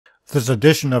This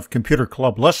edition of Computer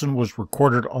Club Lesson was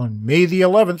recorded on May the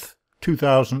 11th,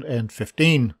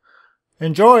 2015.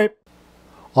 Enjoy!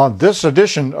 On this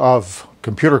edition of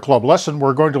Computer Club Lesson,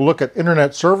 we're going to look at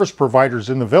internet service providers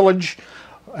in the village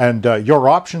and your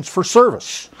options for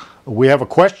service. We have a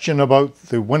question about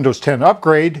the Windows 10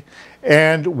 upgrade,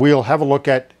 and we'll have a look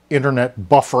at internet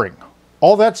buffering.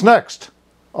 All that's next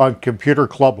on Computer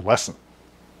Club Lesson.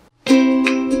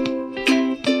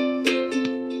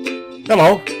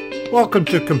 Hello. Welcome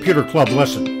to Computer Club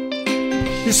Lesson.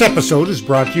 This episode is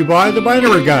brought to you by the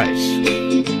Binary Guys.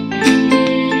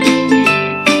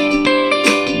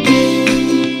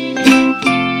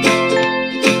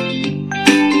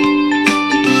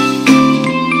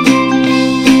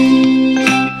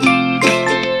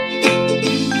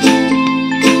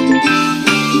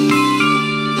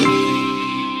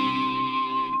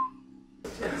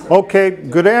 Okay,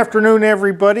 good afternoon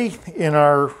everybody. In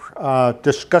our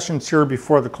discussions here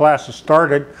before the class has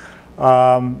started,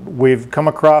 we've come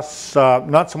across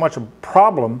not so much a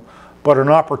problem, but an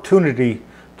opportunity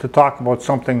to talk about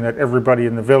something that everybody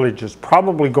in the village is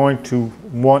probably going to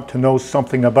want to know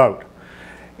something about.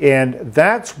 And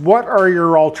that's, what are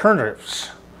your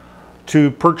alternatives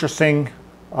to purchasing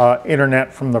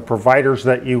internet from the providers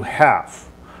that you have?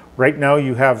 Right now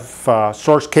you have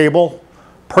source cable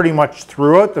pretty much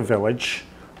throughout the village,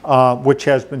 which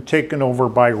has been taken over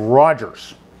by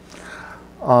Rogers.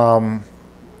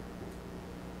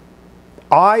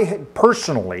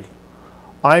 Personally,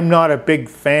 I'm not a big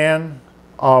fan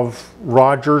of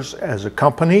Rogers as a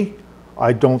company.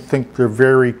 I don't think they're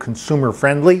very consumer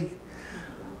friendly.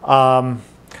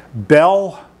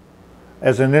 Bell,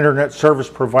 as an internet service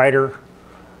provider,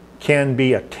 can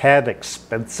be a tad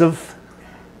expensive.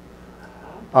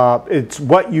 It's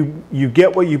what you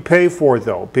get what you pay for,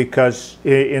 though, because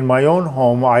in my own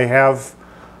home I have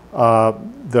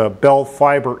the Bell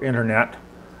Fiber internet,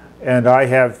 and I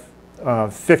have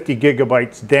 50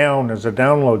 gigabytes down as a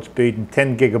download speed and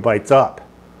 10 gigabytes up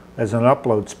as an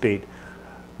upload speed.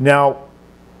 Now,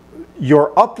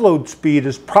 your upload speed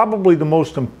is probably the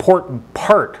most important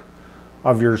part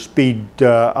of your speed,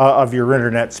 of your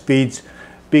internet speeds,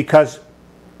 because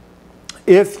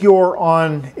if you're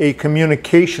on a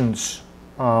communications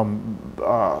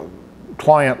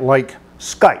client like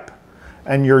Skype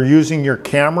and you're using your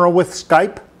camera with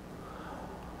Skype,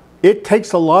 it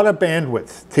takes a lot of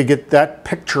bandwidth to get that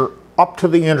picture up to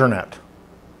the internet,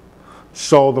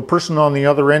 so the person on the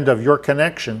other end of your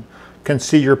connection can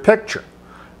see your picture.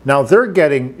 Now they're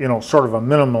getting, sort of a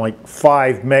minimum like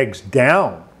 5 megs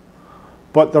down,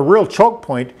 but the real choke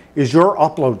point is your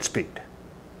upload speed.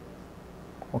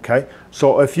 Okay,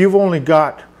 so if you've only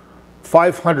got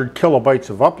 500 kilobytes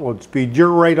of upload speed,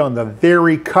 you're right on the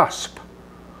very cusp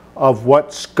of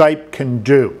what Skype can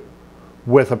do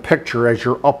with a picture as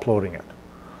you're uploading it.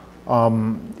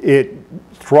 It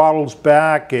throttles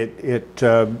back, it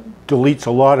deletes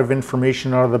a lot of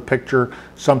information out of the picture.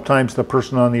 Sometimes the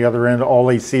person on the other end, all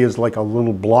they see is like a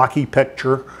little blocky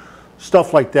picture,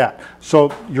 stuff like that.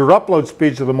 So your upload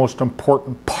speeds are the most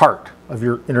important part of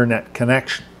your internet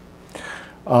connection.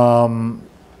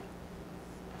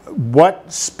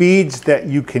 What speeds that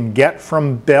you can get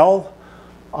from Bell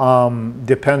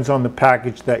depends on the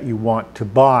package that you want to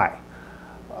buy.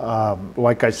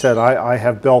 Like I said, I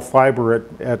have Bell Fiber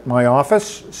at my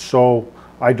office, so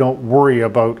I don't worry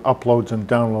about uploads and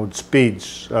download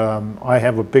speeds. I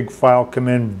have a big file come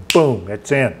in, boom,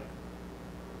 it's in.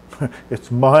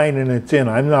 It's mine and it's in.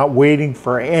 I'm not waiting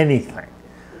for anything.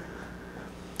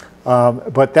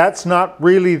 But that's not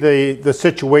really the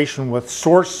situation with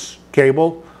source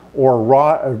cable or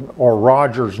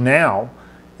Rogers now,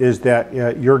 is that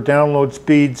your download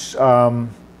speeds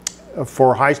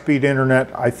for high-speed internet,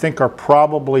 I think, are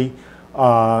probably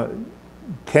 10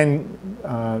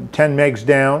 megs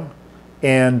down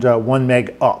and 1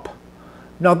 meg up.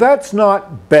 Now that's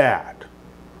not bad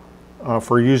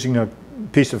for using a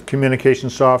piece of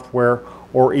communication software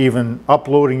or even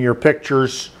uploading your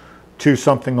pictures to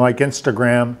something like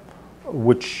Instagram,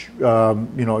 which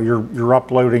you're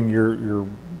uploading your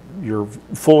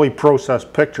fully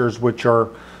processed pictures, which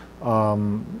are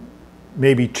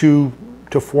maybe 2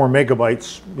 to 4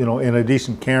 megabytes, in a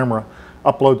decent camera.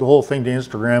 Upload the whole thing to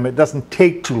Instagram. It doesn't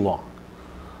take too long,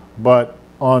 but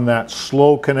on that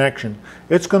slow connection,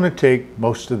 it's going to take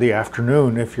most of the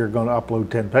afternoon if you're going to upload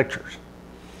 10 pictures.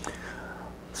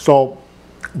 So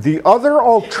the other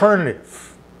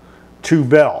alternative to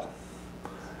Bell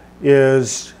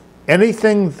is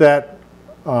anything that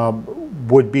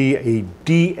would be a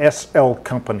DSL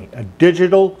company, a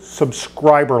digital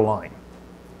subscriber line.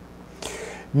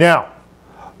 Now,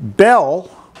 Bell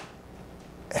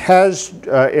has,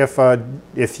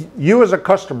 if you as a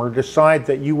customer decide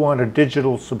that you want a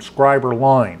digital subscriber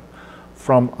line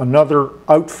from another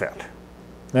outfit,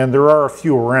 and there are a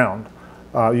few around,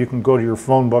 you can go to your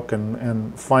phone book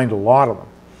and find a lot of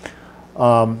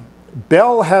them.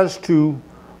 Bell has to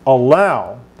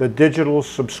allow the digital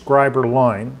subscriber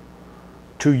line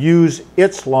to use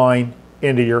its line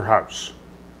into your house.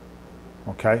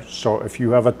 Okay, so if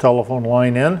you have a telephone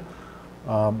line in,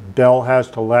 Bell has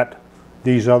to let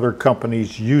these other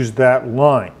companies use that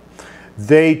line.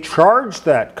 They charge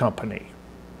that company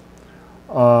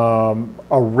a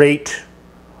rate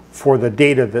for the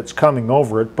data that's coming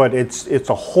over it, but it's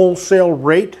a wholesale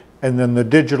rate, and then the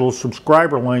digital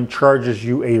subscriber line charges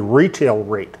you a retail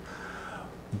rate.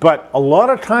 But a lot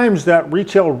of times that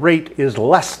retail rate is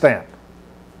less than,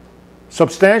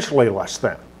 substantially less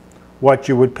than, what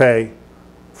you would pay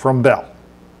from Bell.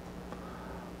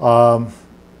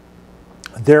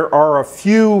 There are a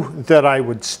few that I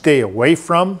would stay away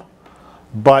from,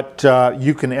 but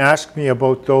you can ask me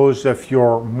about those if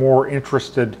you're more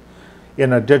interested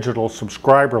in a digital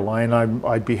subscriber line.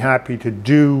 I'd be happy to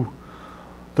do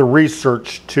the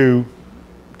research to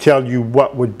tell you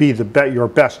what would be your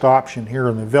best option here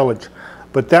in the village.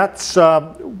 But that's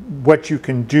what you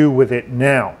can do with it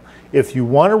now. If you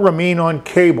want to remain on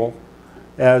cable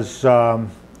as a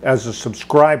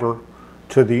subscriber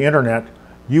to the internet,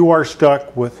 you are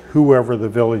stuck with whoever the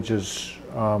village is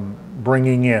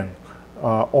bringing in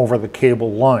over the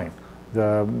cable line.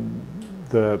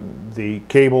 The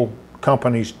cable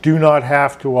companies do not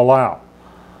have to allow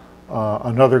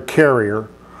another carrier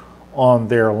on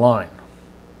their line.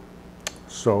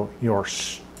 So you're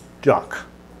stuck.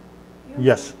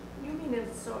 Yes? You mean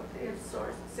if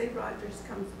Source, say Rogers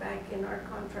comes back and our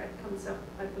contract comes up,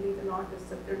 I believe in August,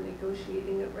 that they're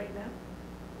negotiating it right now?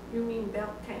 You mean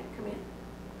Bell can't come in?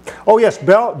 Oh yes,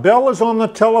 Bell is on the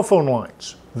telephone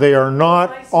lines. They are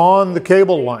not on the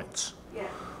cable lines. Yeah.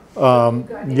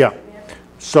 Yeah.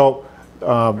 So,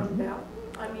 from Bell?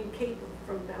 I mean cable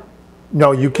from Bell.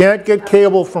 no, you can't get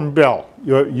cable from Bell.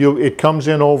 It comes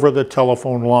in over the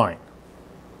telephone line.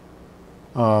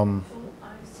 I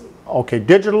see. Okay,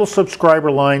 digital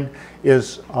subscriber line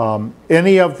is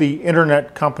any of the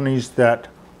internet companies that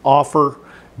offer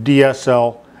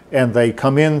DSL, and they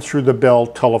come in through the Bell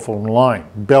telephone line.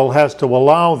 Bell has to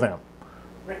allow them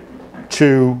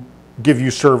to give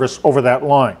you service over that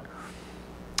line.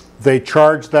 They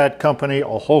charge that company a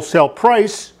wholesale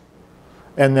price,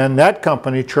 and then that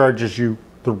company charges you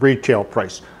the retail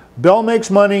price. Bell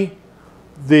makes money,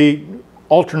 the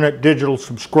alternate digital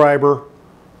subscriber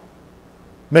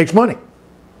makes money.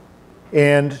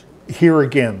 And here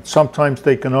again, sometimes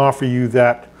they can offer you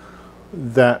that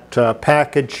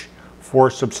package for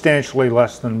substantially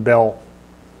less than Bell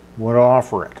would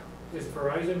offer it. Is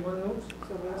Verizon one of those?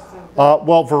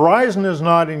 Well, Verizon is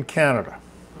not in Canada.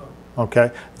 Oh.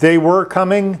 Okay, they were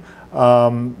coming.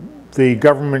 The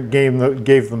government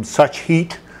gave them such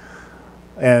heat,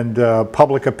 and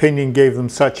public opinion gave them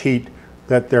such heat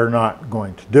that they're not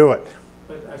going to do it.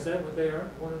 But is that what they are?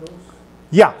 One of those?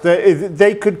 Yeah,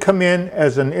 they could come in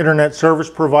as an internet service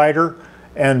provider,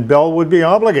 and Bell would be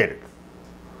obligated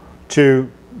to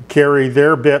carry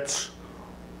their bits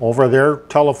over their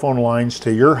telephone lines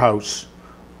to your house.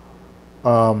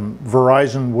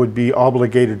 Verizon would be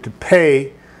obligated to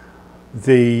pay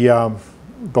the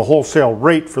wholesale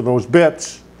rate for those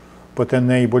bits, but then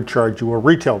they would charge you a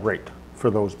retail rate for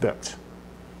those bits.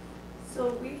 So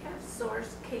we have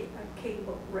Source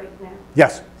cable right now.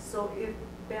 Yes. So if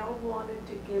Bell wanted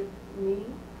to give me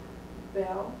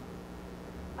Bell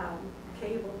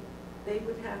cable, they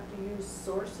would have to use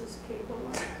Source's cable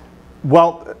line?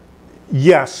 Well,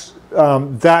 yes,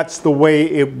 that's the way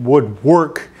it would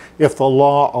work if the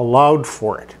law allowed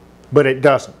for it, but it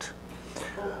doesn't.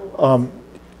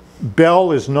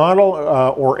 Bell is not,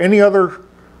 or any other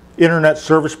internet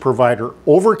service provider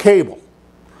over cable,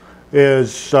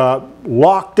 is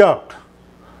locked out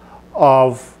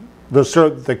of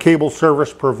the cable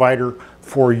service provider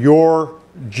for your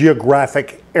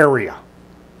geographic area.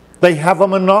 They have a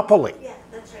monopoly. Yeah,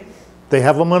 that's right. They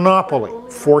have a monopoly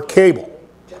for cable.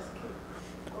 Just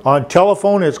cable. On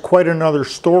telephone, it's quite another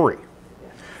story.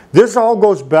 This all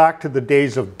goes back to the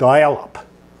days of dial-up.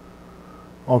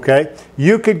 Okay?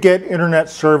 You could get internet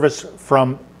service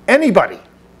from anybody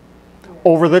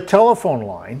over the telephone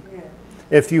line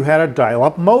if you had a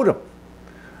dial-up modem,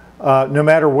 no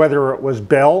matter whether it was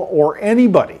Bell or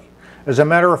anybody. As a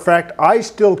matter of fact, I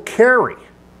still carry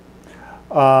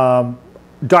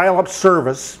dial-up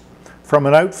service from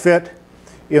an outfit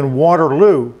in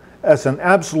Waterloo as an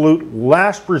absolute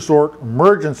last resort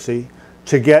emergency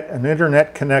to get an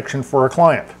internet connection for a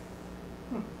client.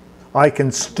 I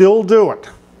can still do it.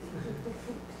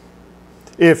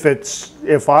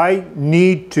 If I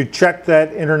need to check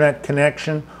that internet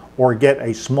connection or get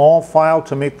a small file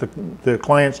to make the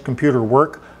client's computer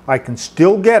work, I can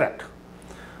still get it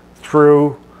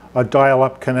through a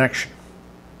dial-up connection.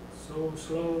 So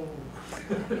slow.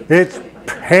 It's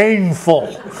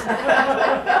painful.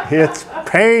 It's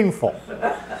painful.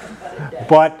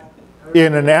 But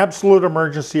in an absolute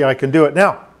emergency, I can do it.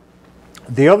 Now,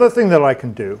 the other thing that I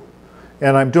can do,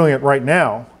 and I'm doing it right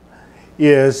now,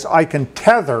 is I can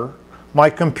tether my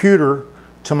computer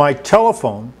to my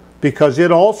telephone because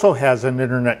it also has an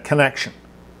internet connection.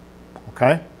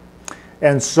 Okay?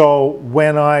 And so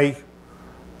when I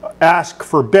ask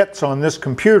for bits on this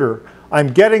computer, I'm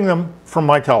getting them from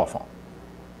my telephone.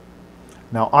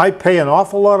 Now, I pay an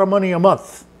awful lot of money a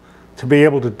month to be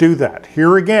able to do that.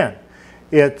 Here again,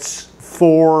 it's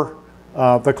for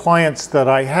the clients that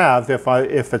I have.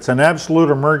 If it's an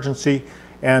absolute emergency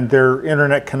and their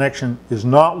internet connection is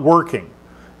not working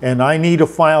and I need a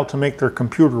file to make their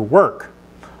computer work,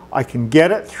 I can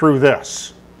get it through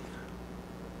this.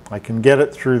 I can get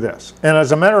it through this. And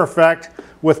as a matter of fact,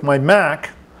 with my Mac,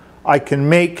 I can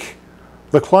make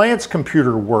the client's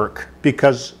computer work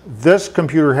because this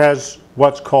computer has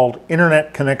what's called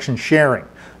internet connection sharing.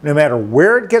 No matter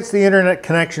where it gets the internet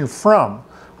connection from,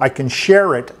 I can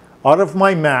share it out of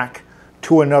my Mac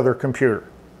to another computer.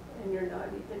 And you're not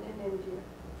even in India.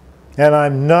 And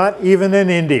I'm not even in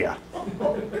India.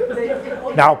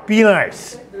 Now, be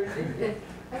nice.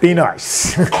 Be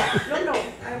nice. No,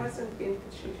 I wasn't being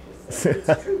facetious.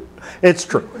 It's true. It's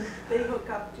true. They hook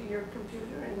up to your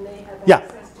computer and they have Yeah,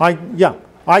 access to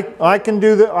I can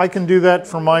do that. I can do that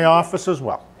from my office as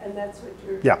well. and that's what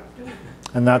you're Yeah. doing.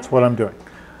 And that's what I'm doing.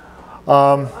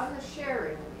 On the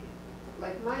sharing,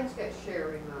 like mine's got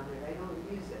sharing on it. I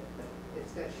don't use it, but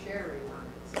it's got sharing on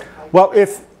it. So Well,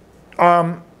 if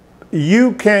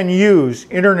you can use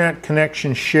internet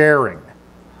connection sharing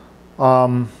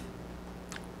from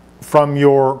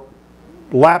your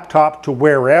laptop to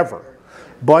wherever,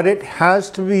 but it has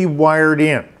to be wired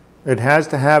in. It has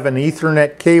to have an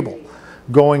Ethernet cable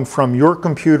going from your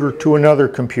computer to another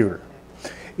computer.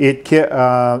 It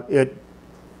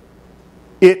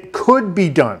could be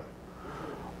done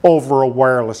over a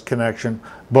wireless connection,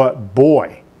 but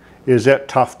boy, is it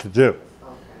tough to do.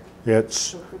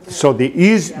 It's so the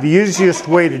easiest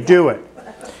way to do it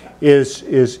is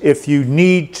if you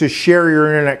need to share your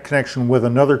internet connection with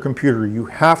another computer, you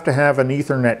have to have an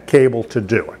Ethernet cable to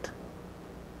do it.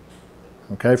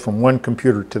 Okay, from one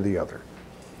computer to the other.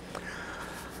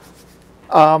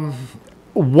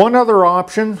 One other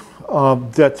option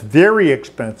that's very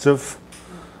expensive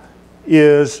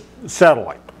is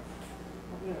satellite.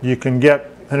 You can get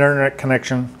an internet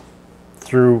connection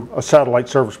through a satellite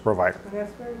service provider.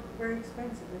 That's very, very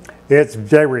expensive. It's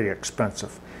very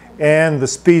expensive. And the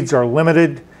speeds are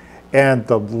limited and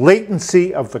the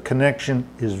latency of the connection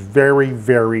is very,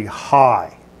 very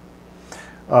high.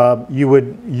 You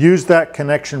would use that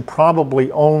connection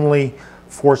probably only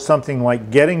for something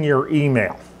like getting your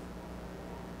email.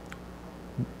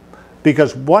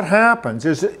 Because what happens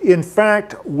is, in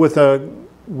fact, with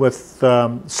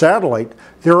satellite,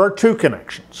 there are two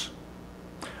connections.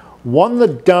 One, the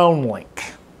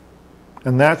downlink,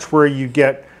 and that's where you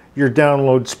get your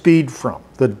download speed from,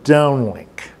 the downlink.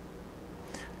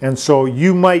 And so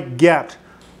you might get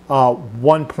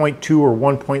 1.2 or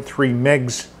 1.3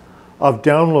 megs of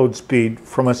download speed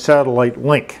from a satellite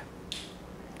link.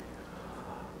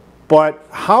 But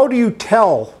how do you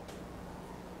tell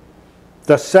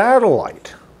the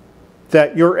satellite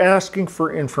that you're asking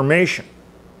for information?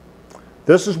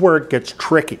 This is where it gets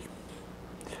tricky.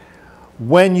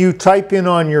 When you type in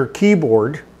on your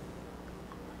keyboard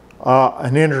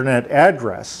an internet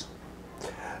address,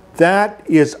 that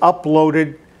is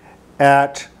uploaded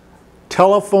at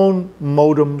telephone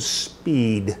modem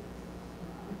speed.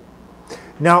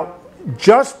 Now,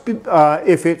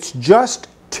 if it's just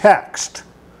text,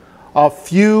 a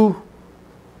few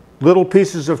little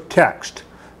pieces of text,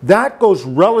 that goes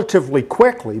relatively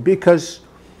quickly because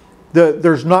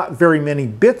there's not very many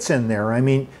bits in there. I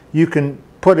mean, you can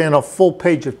put in a full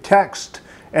page of text,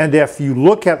 and if you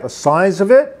look at the size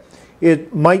of it,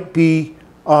 it might be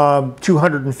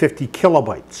 250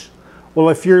 kilobytes. Well,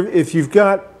 if you've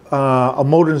got a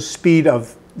modem speed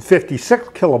of 56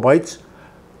 kilobytes,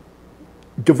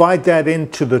 divide that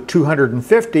into the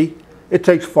 250, it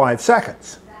takes 5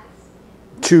 seconds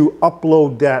to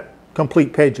upload that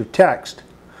complete page of text.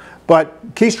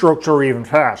 But keystrokes are even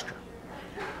faster.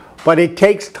 But it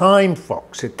takes time,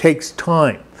 folks. It takes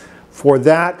time for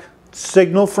that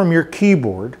signal from your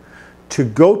keyboard to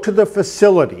go to the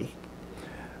facility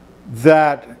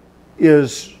that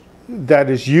is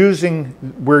using,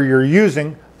 where you're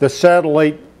using the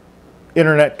satellite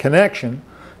internet connection,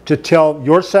 to tell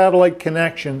your satellite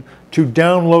connection to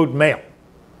download mail.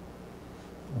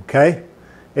 Okay?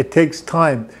 It takes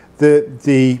time.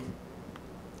 The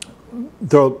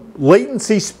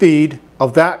latency speed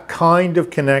of that kind of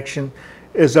connection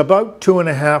is about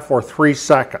 2.5 or 3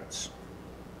 seconds.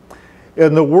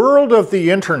 In the world of the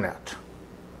internet,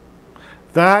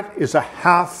 that is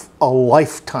half a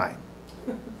lifetime.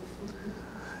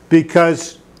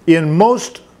 Because in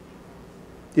most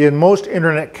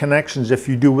internet connections, if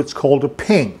you do what's called a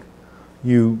ping,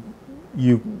 you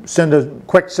send a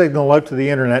quick signal out to the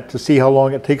internet to see how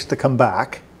long it takes to come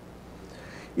back.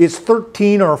 It's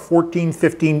 13 or 14,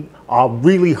 15,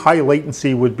 really high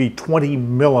latency would be 20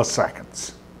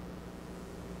 milliseconds.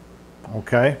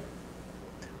 Okay?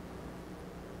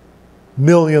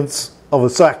 Millionths of a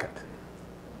second.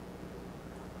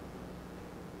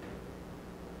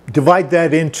 Divide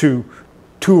that into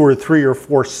 2 or 3 or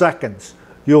 4 seconds,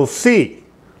 you'll see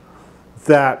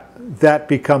that that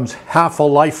becomes half a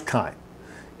lifetime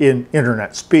in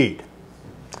internet speed.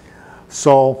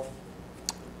 So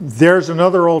there's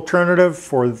another alternative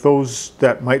for those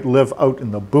that might live out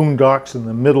in the boondocks in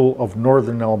the middle of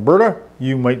northern Alberta.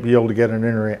 You might be able to get an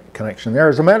internet connection there.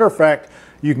 As a matter of fact,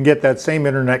 you can get that same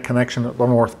internet connection at the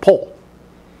North Pole.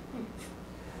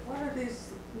 What are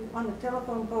these, on the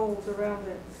telephone poles around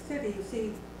the city, you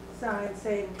see signs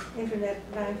saying Internet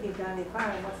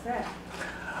 1995, what's that?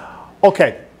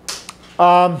 Okay.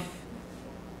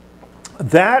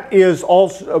 That is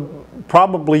also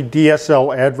probably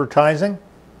DSL advertising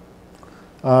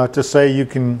to say you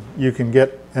can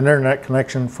get an internet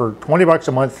connection for 20 bucks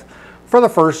a month for the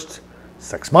first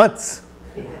 6 months.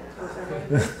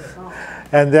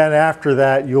 And then after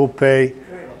that, you'll pay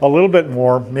a little bit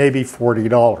more, maybe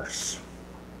 $40.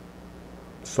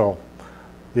 So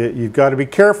you've got to be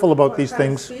careful about these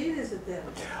things. What kind of speed is it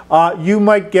then? You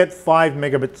might get 5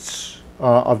 megabits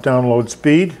of download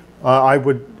speed. I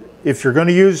would, if you're going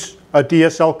to use a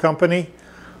DSL company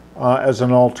as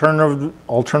an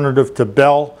alternative to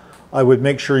Bell, I would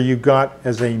make sure you got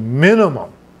as a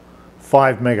minimum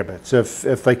 5 megabits.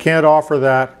 If they can't offer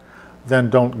that,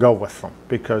 then don't go with them,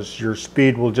 because your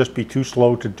speed will just be too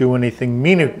slow to do anything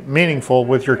meaningful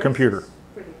with your computer.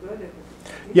 Pretty good.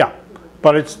 Yeah,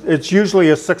 but it's usually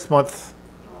a 6-month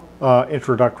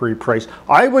introductory price.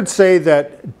 I would say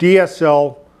that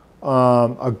DSL,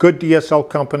 a good DSL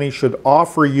company should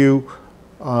offer you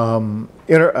an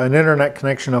internet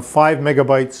connection of 5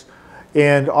 megabytes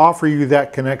and offer you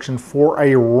that connection for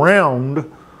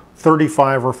around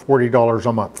 $35 or $40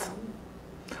 a month,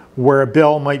 where a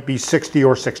bill might be $60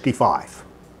 or $65.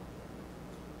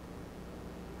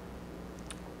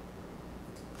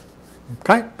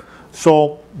 Okay,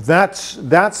 so that's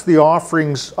the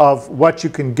offerings of what you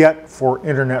can get for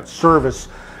internet service.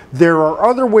 There are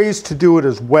other ways to do it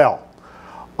as well.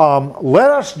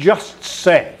 Let us just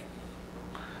say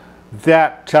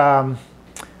that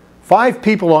 5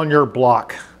 people on your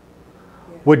block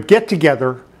would get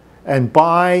together and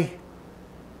buy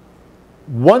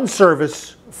one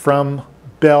service from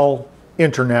Bell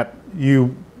Internet.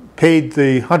 You paid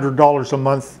the $100 a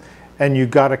month and you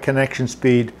got a connection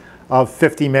speed of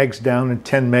 50 megs down and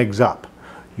 10 megs up.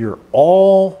 You're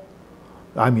all,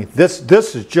 I mean, this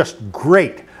is just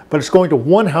great, but it's going to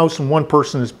one house and one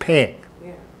person is paying.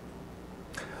 Yeah.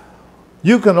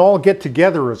 You can all get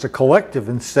together as a collective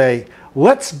and say,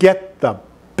 let's get the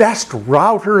best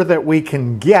router that we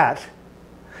can get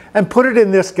and put it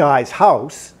in this guy's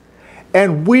house,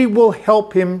 and we will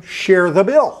help him share the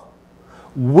bill.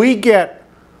 We get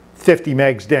 50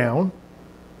 megs down,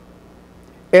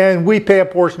 and we pay a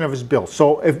portion of his bill.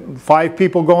 So if 5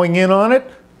 people going in on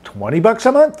it, 20 bucks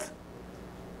a month,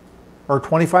 or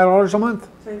 $25 a month.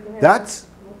 So you can have, That's,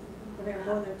 you can have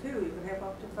more than 2, you can have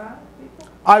up to 5 people?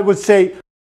 I would say,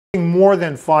 more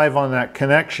than 5 on that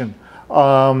connection,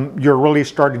 you're really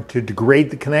starting to degrade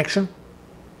the connection.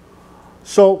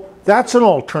 So that's an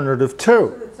alternative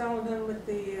too. So it's all done with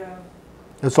the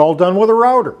It's all done with a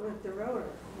router. router?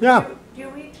 Yeah. Do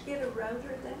you each get a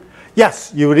router then?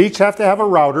 Yes, you would each have to have a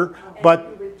router, And but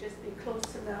you would just be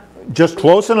close enough just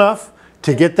close enough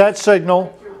to get that signal.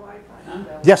 with your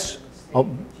Wi-Fi? Yes,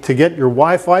 to get your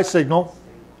Wi-Fi signal.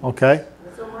 Okay.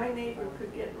 So my neighbor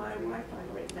could get my Wi-Fi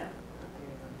right now.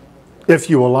 If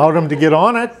you allowed them to get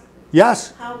on it,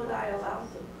 yes. How would I allow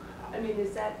them? I mean,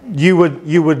 is that, You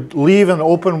would leave an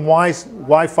open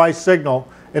Wi-Fi signal.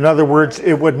 In other words,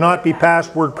 it would not be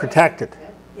password protected.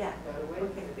 yeah,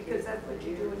 okay, because that's what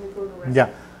you do when you go to a restaurant. Yeah.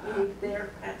 You need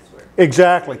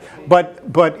Exactly,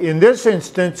 but in this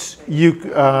instance,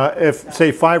 if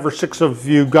say 5 or 6 of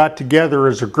you got together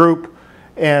as a group,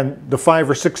 and the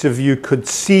 5 or 6 of you could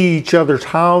see each other's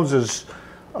houses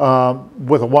with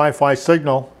a Wi-Fi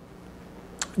signal,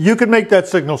 you could make that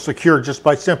signal secure just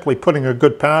by simply putting a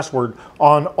good password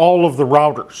on all of the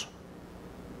routers.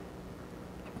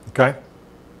 Okay,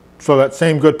 so that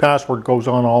same good password goes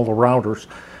on all the routers.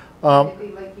 It'd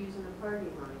be like using a party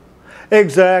line.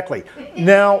 Exactly.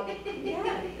 Now.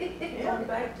 Going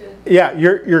back to, Yeah,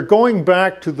 you're going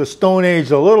back to the Stone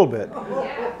Age a little bit.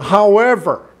 Yeah.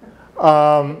 However,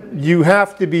 you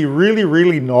have to be really,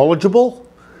 really knowledgeable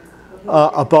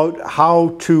about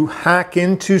how to hack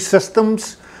into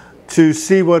systems to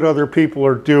see what other people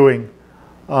are doing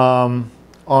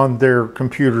on their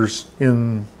computers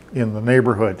in the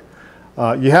neighborhood.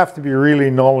 You have to be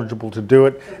really knowledgeable to do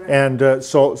it, and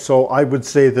so I would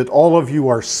say that all of you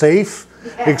are safe,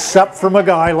 except from a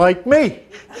guy like me.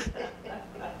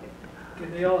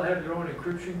 Can they all have their own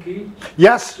encryption key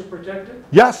Yes, to protect it?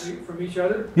 yes, From each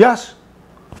other? yes.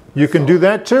 You can do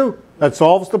that too. That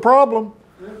solves the problem.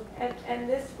 and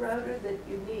this router that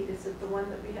you need, is it the one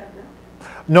that we have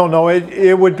now? No,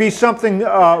 it would be something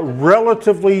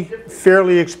relatively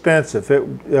fairly expensive.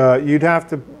 You'd have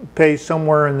to pay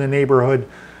somewhere in the neighborhood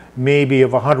maybe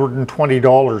of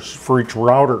 $120 for each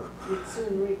router. You'd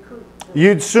soon recoup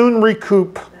You'd soon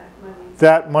recoup that money.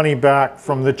 that money back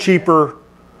from the cheaper,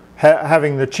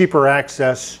 having the cheaper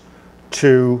access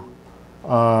to, You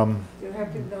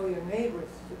have to know your neighbors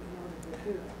in order to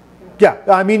do that.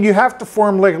 yeah, I mean, you have to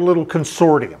form like a little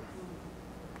consortium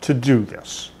to do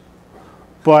this.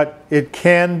 But it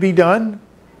can be done.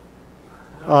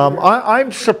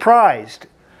 I'm surprised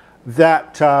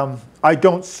that I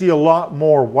don't see a lot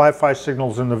more Wi-Fi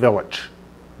signals in the village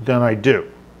than I do.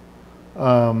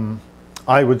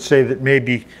 I would say that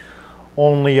maybe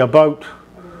only about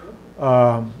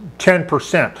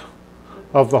 10%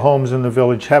 of the homes in the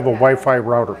village have a Wi-Fi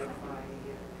router.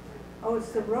 Oh,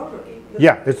 it's the rotor.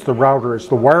 Yeah, it's the router. It's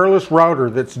the wireless router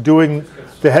that's doing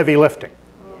the heavy lifting.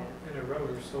 In a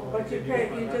router, so. But you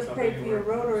just pay for your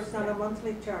rotor, it's not a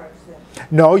monthly charge then?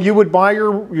 No, you would buy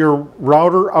your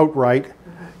router outright,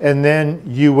 and then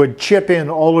you would chip in,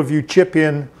 all of you chip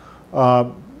in,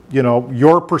 you know,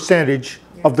 your percentage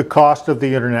of the cost of the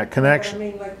internet But I connection.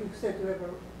 mean, like you said, you have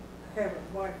a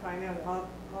Wi-Fi now,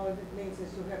 all it means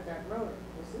is you have that rotor,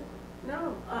 is it?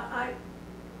 No,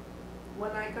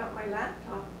 when I got my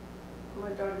laptop, my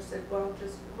daughter said, well,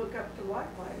 just hook up to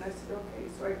Wi-Fi. And I said, okay.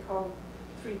 So I called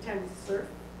 310 Surf.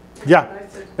 Yeah, And I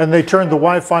said, and they turned the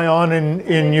Wi-Fi on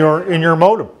in your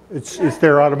modem. It's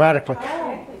there automatically.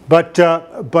 Oh, But so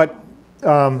you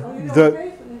don't the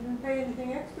pay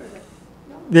anything extra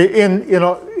then?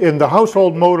 in the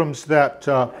household modems that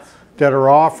are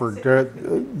offered,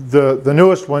 the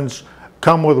newest ones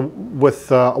come with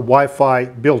Wi-Fi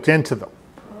built into them.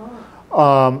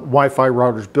 Wi-Fi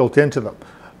routers built into them.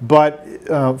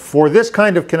 But for this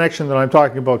kind of connection that I'm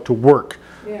talking about to work,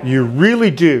 Yeah. you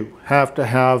really do have to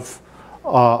have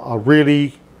a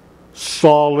really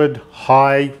solid,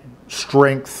 high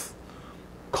strength,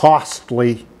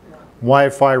 costly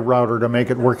Wi-Fi router to make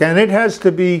it work. And it has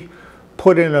to be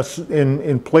put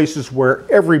in places where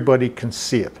everybody can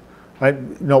see it.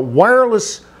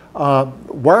 Wireless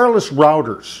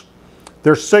routers,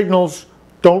 their signals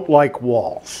don't like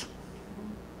walls.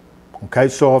 Okay,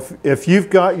 so if you've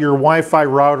got your Wi-Fi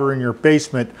router in your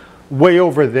basement way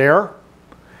over there,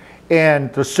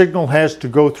 and the signal has to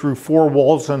go through 4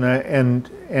 walls and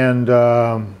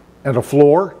a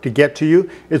floor to get to you,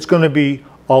 it's going to be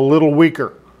a little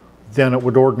weaker than it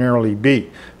would ordinarily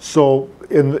be. So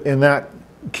in that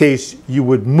case, you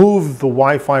would move the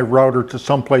Wi-Fi router to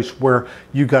someplace where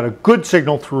you got a good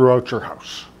signal throughout your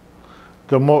house.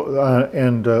 The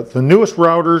newest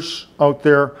routers out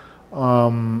there,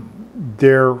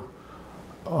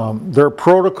 their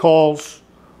protocols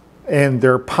and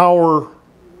their power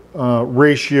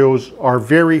ratios are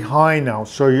very high now.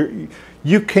 So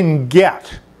you can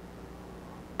get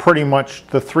pretty much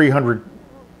the 300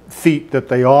 feet that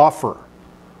they offer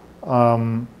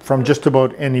from just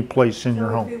about any place in your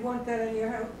So home. if you want that in your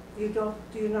house, do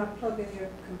you not plug in your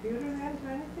computer then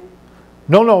or anything?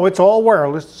 No, it's all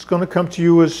wireless. It's going to come to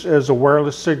you as a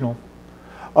wireless signal.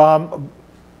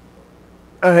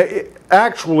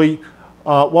 Actually,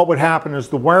 what would happen is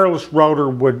the wireless router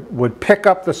would pick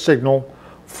up the signal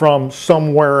from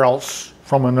somewhere else,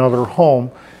 from another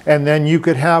home, and then you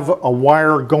could have a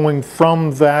wire going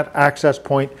from that access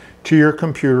point to your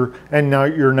computer, and now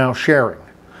you're sharing.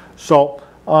 So,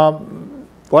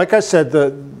 like I said,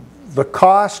 the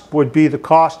cost would be the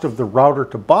cost of the router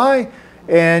to buy,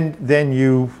 and then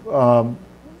you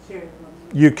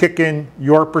you kick in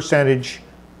your percentage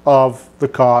of the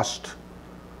cost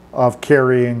of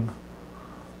carrying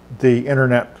the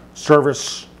internet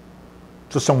service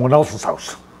to someone else's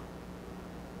house.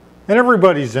 And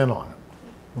everybody's in on it,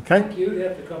 okay? You'd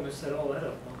have to come and set all that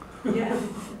up, huh? Yeah.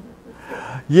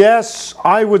 Yes,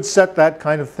 I would set that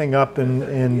kind of thing up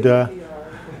and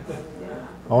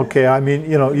okay, I mean,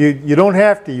 you know, you don't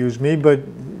have to use me, but,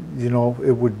 you know,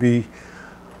 it would be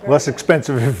less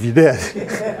expensive if you did.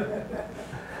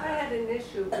 I had an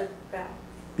issue with Bell,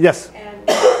 Yes. and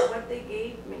what they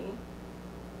gave me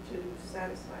to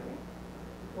satisfy me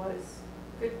was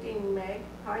 15 meg,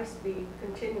 high speed,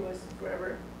 continuous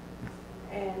forever,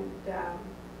 and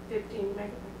 15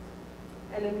 megabytes.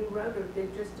 And a new router they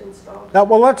just installed. Now,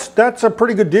 well, that's a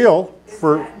pretty good deal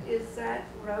for. Is that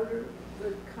router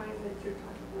the kind that you're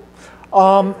talking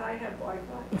about? Because I have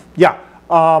Wi-Fi. Yeah,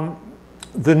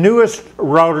 the newest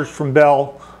routers from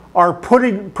Bell are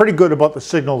pretty good about the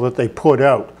signal that they put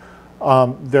out.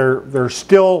 They're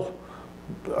still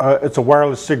it's a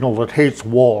wireless signal that hates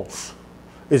walls.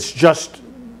 It's just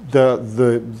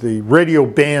the radio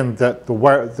band that the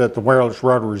wireless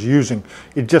router is using.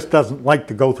 It just doesn't like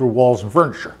to go through walls and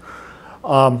furniture.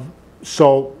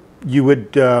 So you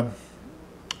would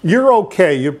you're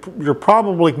okay. You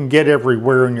probably can get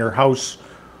everywhere in your house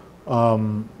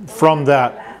from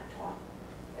that. Laptop,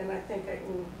 and I think I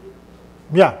can.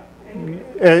 Yeah,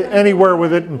 anywhere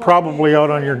with it, and probably out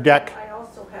on your deck. I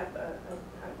also have a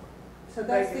So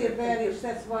that's the advantage,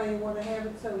 that's why you want to have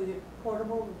it, so it's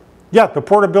portable? Yeah, the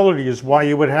portability is why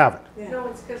you would have it. Yeah. no,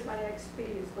 it's because my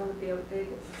XP is going to be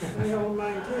outdated. You don't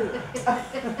mind too.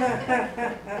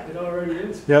 It already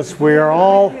is. Yes, we are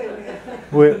all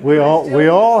we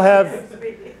all have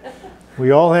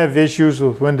issues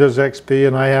with Windows XP,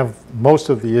 and I have most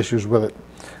of the issues with it.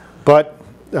 But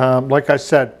like I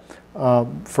said,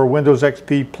 for Windows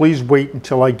XP, please wait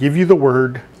until I give you the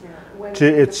word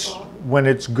when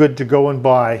it's good to go and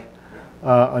buy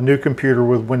a new computer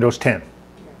with Windows 10.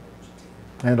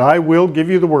 And I will give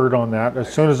you the word on that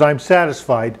as soon as I'm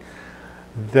satisfied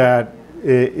that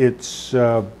it's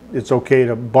okay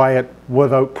to buy it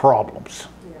without problems.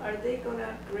 Are they going to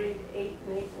upgrade 8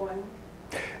 and 8.1?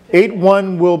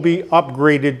 8.1 will be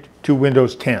upgraded to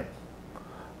Windows 10.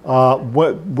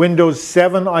 Windows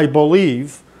 7, I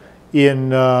believe,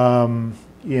 in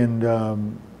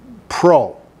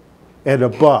Pro and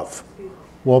above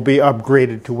will be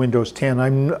upgraded to Windows 10.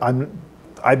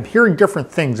 I'm hearing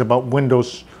different things about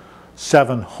Windows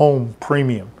 7 Home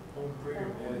Premium. Home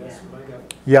premium, yeah, that's what I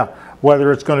got. Yeah,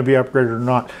 whether it's going to be upgraded or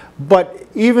not. But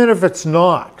even if it's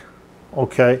not,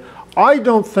 okay, I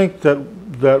don't think that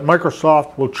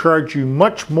Microsoft will charge you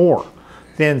much more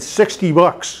than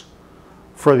 $60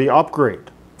 for the upgrade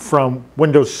from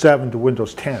Windows 7 to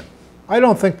Windows 10. I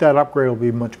don't think that upgrade will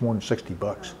be much more than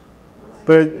 $60.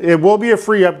 But it will be a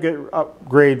free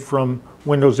upgrade from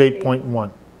Windows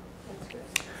 8.1.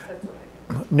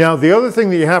 Now, the other thing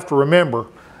that you have to remember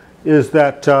is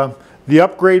that the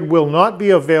upgrade will not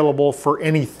be available for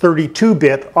any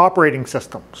 32-bit operating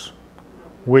systems,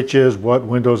 which is what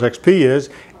Windows XP is,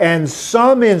 and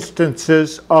some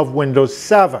instances of Windows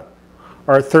 7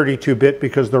 are 32-bit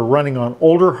because they're running on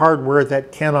older hardware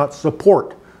that cannot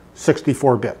support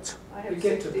 64 bits. I You have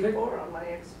get to pick. 64 on my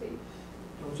XP.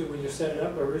 Don't you, when you set it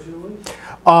up originally,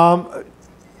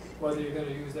 whether you're going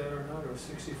to use that or not, or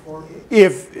 64 bit?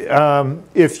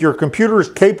 If your computer is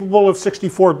capable of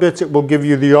 64 bits, it will give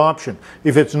you the option.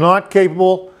 If it's not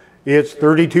capable, it's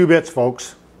 32 bits,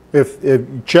 folks. If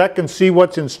you check and see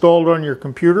what's installed on your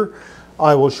computer,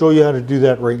 I will show you how to do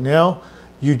that right now.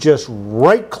 You just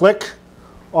right-click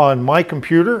on My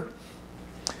Computer,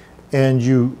 and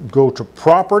you go to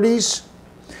Properties,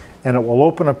 and it will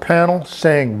open a panel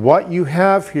saying what you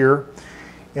have here.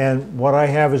 And what I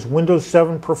have is Windows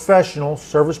 7 Professional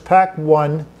Service Pack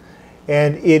 1,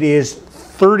 and it is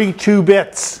 32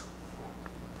 bits.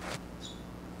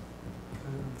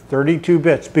 32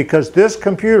 bits, because this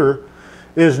computer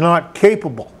is not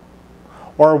capable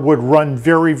or would run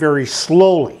very, very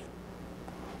slowly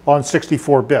on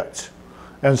 64 bits.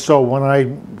 And so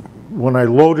when I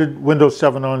loaded Windows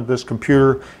 7 onto this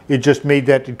computer, it just made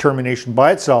that determination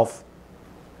by itself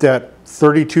that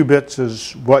 32 bits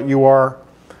is what you are,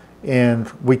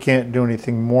 and we can't do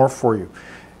anything more for you.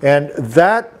 And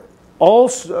that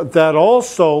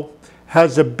also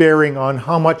has a bearing on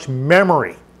how much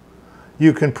memory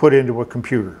you can put into a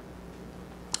computer.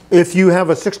 If you have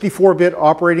a 64-bit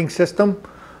operating system,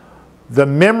 the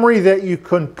memory that you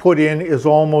can put in is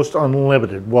almost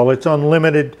unlimited. Well, it's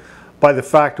unlimited by the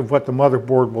fact of what the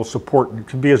motherboard will support. It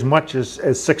can be as much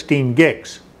as 16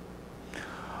 gigs.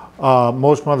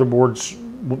 Most motherboards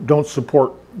don't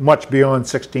support much beyond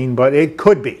 16, but it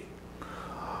could be.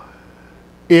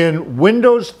 In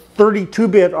Windows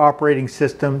 32-bit operating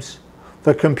systems,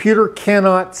 the computer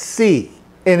cannot see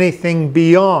anything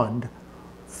beyond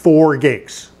 4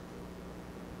 gigs.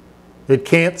 It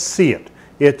can't see it.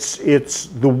 It's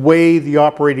the way the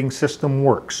operating system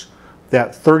works.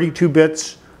 That 32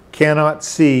 bits cannot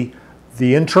see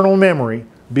the internal memory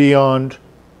beyond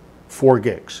 4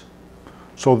 gigs.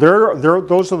 So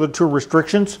those are the 2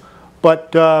 restrictions,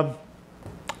 but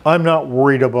I'm not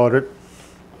worried about it.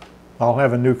 I'll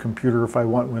have a new computer if I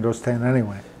want Windows 10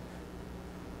 anyway.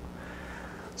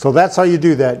 So that's how you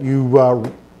do that.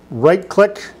 You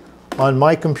right-click on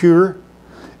My Computer,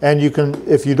 and you can,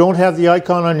 if you don't have the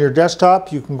icon on your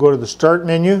desktop, you can go to the Start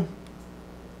menu,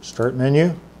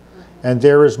 and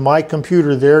there is My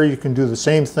Computer there. You can do the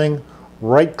same thing,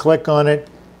 right-click on it,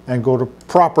 and go to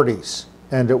Properties,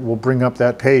 and it will bring up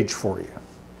that page for you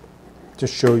to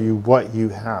show you what you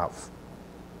have.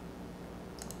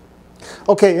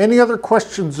 Okay, any other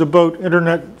questions about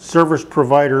internet service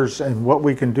providers and what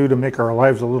we can do to make our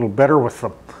lives a little better with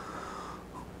them?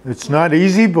 It's not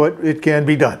easy, but it can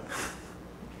be done.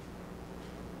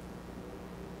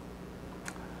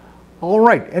 All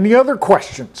right, any other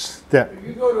questions? If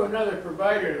you go to another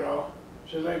provider though,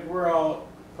 so like we're all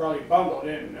probably bundled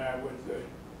in with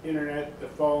the internet, the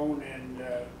phone,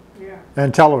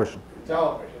 And television.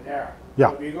 television, yeah.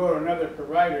 Yeah. So if you go to another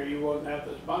provider, you won't have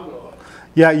this bundle.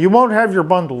 Yeah, you won't have your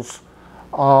bundles,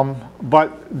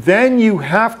 but then you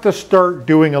have to start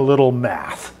doing a little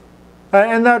math.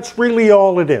 And that's really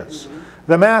all it is.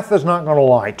 The math is not going to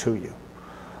lie to you.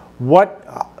 What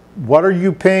are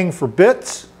you paying for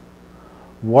bits?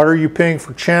 What are you paying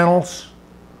for channels?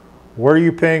 What are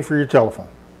you paying for your telephone?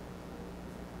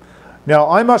 Now,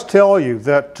 I must tell you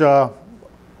that a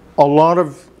lot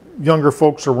of younger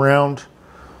folks around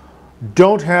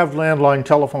don't have landline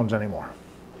telephones anymore.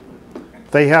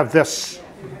 They have this.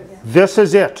 This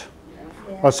is it,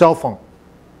 a cell phone.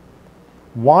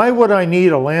 Why would I need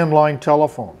a landline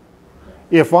telephone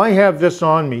if I have this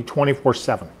on me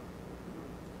 24/7?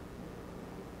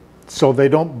 So they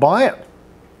don't buy it.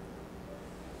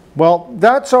 Well,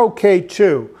 that's okay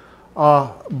too,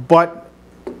 but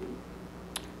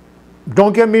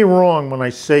don't get me wrong when I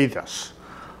say this,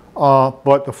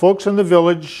 but the folks in the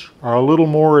village are a little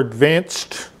more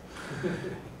advanced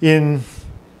in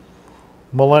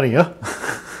millennia,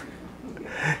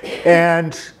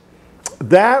 and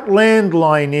that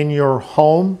landline in your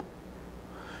home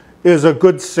is a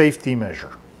good safety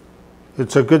measure.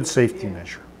 It's a good safety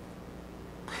measure.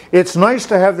 It's nice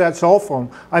to have that cell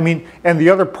phone. I mean, and the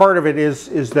other part of it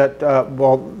is that,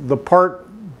 well, the part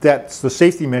that's the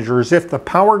safety measure is if the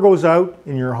power goes out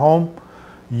in your home,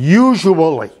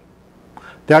 usually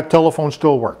that telephone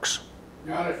still works.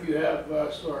 Not if you have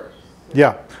source.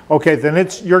 Yeah. Okay, then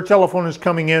your telephone is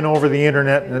coming in over the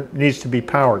internet and it needs to be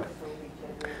powered.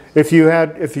 If you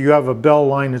have a Bell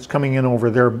line that's coming in over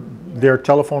their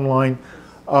telephone line,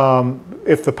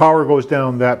 if the power goes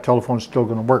down, that telephone's still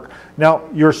going to work. Now,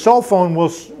 your cell phone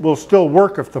will still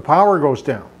work if the power goes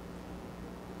down,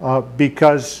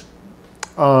 because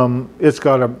it's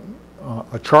got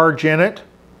a charge in it,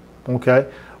 okay,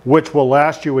 which will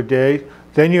last you a day.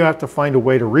 Then you have to find a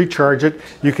way to recharge it.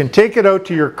 You can take it out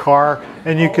to your car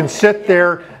and you can sit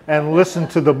there and listen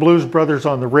to the Blues Brothers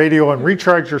on the radio and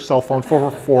recharge your cell phone for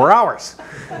 4 hours.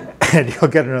 And you'll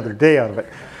get another day out of it.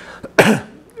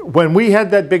 When we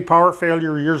had that big power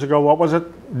failure years ago, what was it?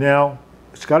 Now,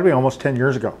 it's got to be almost 10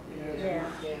 years ago. Yeah.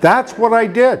 That's what I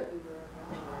did.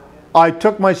 I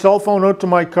took my cell phone out to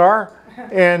my car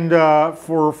and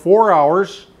for 4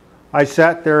 hours, I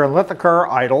sat there and let the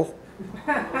car idle.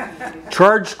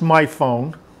 Charged my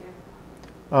phone.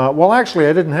 Well, actually,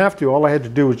 I didn't have to. All I had to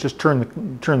do was just turn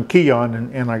the key on,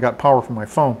 and I got power from my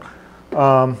phone.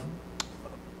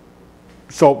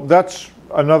 So that's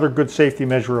another good safety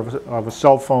measure of a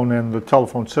cell phone and the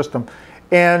telephone system.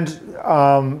 And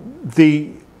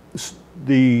the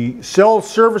cell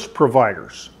service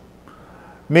providers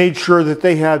made sure that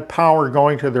they had power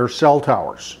going to their cell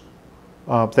towers.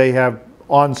 They have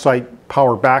on-site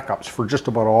power backups for just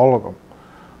about all of them.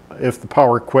 If the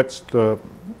power quits,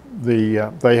 they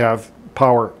have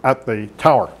power at the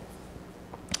tower.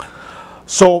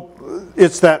 So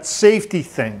it's that safety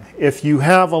thing. If you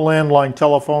have a landline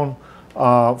telephone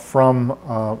from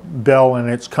Bell and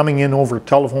it's coming in over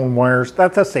telephone wires,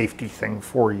 that's a safety thing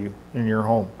for you in your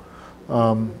home.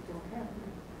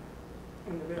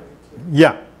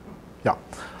 Yeah, yeah.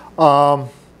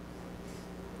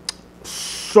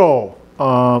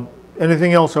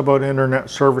 Anything else about internet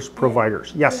service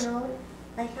providers? Yes? You know,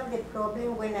 I have the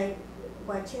problem when I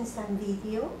watching some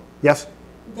video, Yes?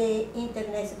 the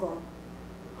internet's gone.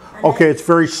 And Okay, it's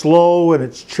very slow and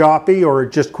it's choppy, or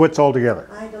it just quits altogether?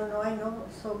 I don't know, I know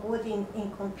so good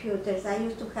in computers. I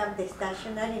used to have the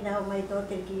stationery, now my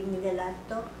daughter gave me the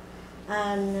laptop,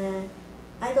 and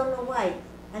I don't know why.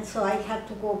 And so I have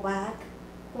to go back,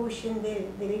 pushing the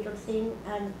little thing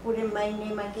and putting my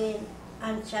name again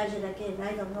and charge it again.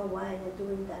 I don't know why I'm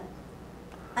doing that.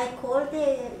 I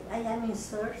am in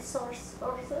sources.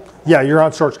 Yeah, you're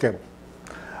on source cable.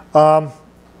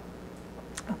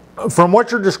 From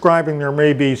what you're describing, there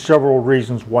may be several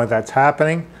reasons why that's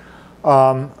happening.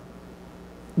 The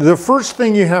first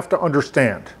thing you have to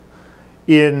understand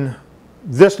in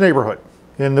this neighborhood,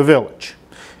 in the village,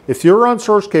 if you're on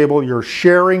source cable, you're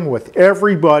sharing with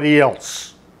everybody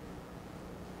else.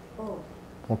 Oh.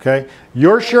 Okay?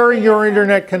 You're sharing your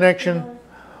internet connection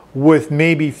with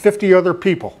maybe 50 other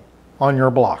people on your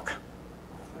block.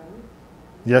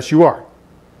 Yes, you are.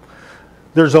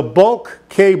 There's a bulk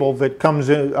cable that comes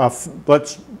in,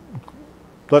 let's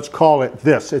call it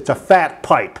this. It's a fat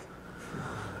pipe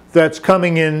that's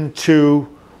coming into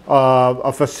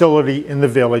a facility in the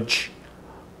village.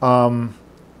 And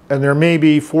there may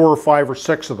be 4 or 5 or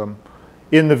 6 of them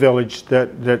in the village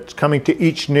that's coming to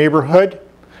each neighborhood.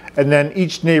 And then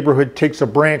each neighborhood takes a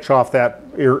branch off that,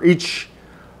 or each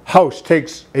house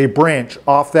takes a branch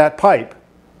off that pipe.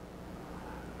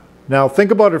 Now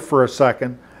think about it for a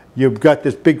second. You've got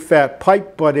this big fat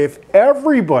pipe, but if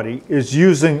everybody is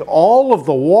using all of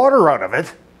the water out of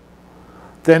it,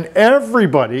 then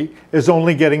everybody is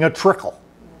only getting a trickle.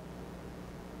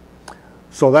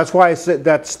 So that's why I said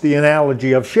that's the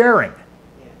analogy of sharing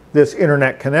this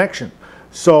internet connection.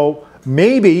 So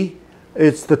maybe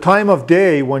it's the time of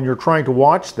day when you're trying to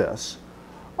watch this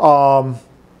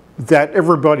that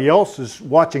everybody else is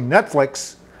watching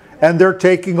Netflix and they're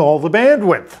taking all the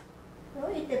bandwidth. No,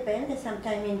 it depends.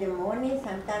 Sometimes in the morning,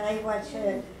 sometimes I watch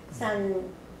some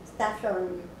stuff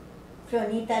from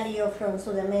Italy or from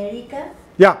South America.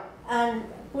 Yeah. And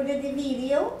put the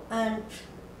video and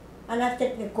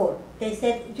after the call. They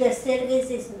said your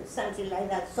service is something like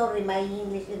that. Sorry, my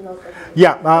English is not so good.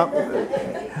 Yeah.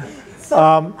 So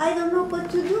I don't know what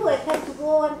to do. I have to go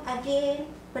on again.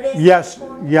 Press Yes, the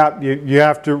phone. yeah, you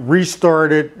have to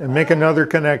restart it and make another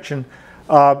connection.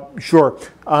 Sure.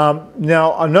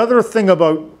 Now, another thing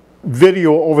about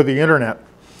video over the internet,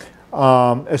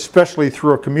 especially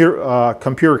through a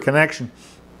computer connection,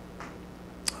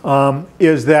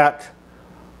 is that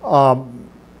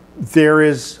there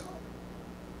is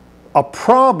a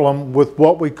problem with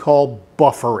what we call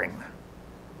buffering.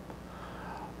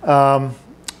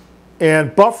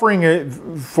 And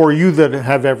buffering, for you that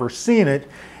have ever seen it,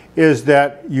 is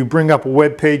that you bring up a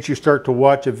web page, you start to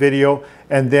watch a video,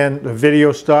 and then the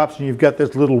video stops and you've got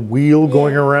this little wheel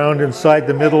going around inside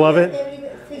the middle of it.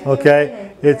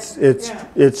 Okay? It's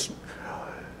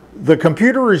the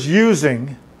computer is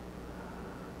using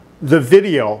the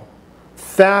video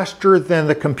faster than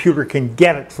the computer can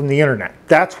get it from the internet.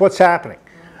 That's what's happening.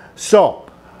 So,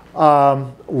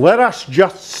 let us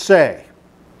just say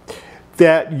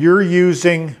that you're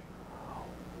using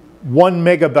 1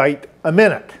 megabyte a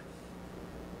minute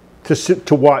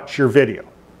to watch your video.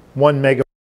 1 megabyte.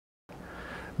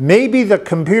 Maybe the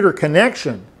computer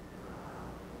connection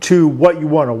to what you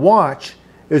want to watch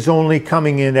is only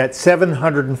coming in at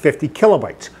 750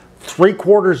 kilobytes,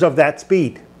 3/4 of that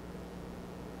speed.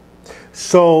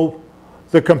 So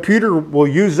the computer will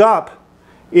use up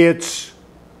its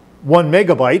 1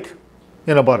 megabyte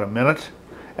in about a minute,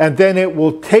 and then it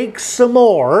will take some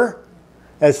more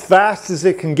as fast as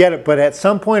it can get it, but at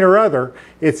some point or other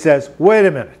it says, wait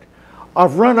a minute,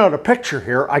 I've run out of picture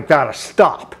here, I gotta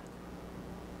stop.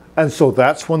 And so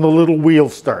that's when the little wheel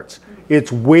starts.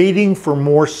 It's waiting for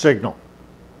more signal.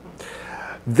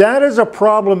 That is a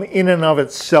problem in and of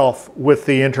itself with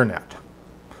the internet.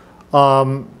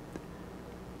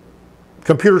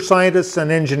 Computer scientists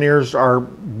and engineers are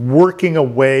working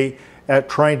away at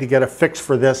trying to get a fix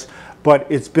for this, but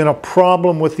it's been a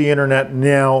problem with the internet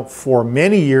now for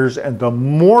many years, and the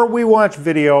more we watch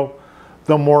video,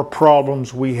 the more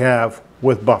problems we have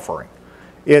with buffering.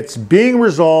 It's being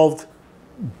resolved,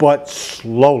 but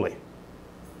slowly.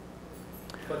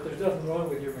 But there's nothing wrong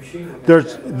with your machine.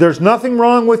 There's nothing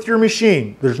wrong with your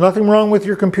machine. There's nothing wrong with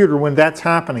your computer when that's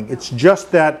happening. It's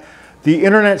just that the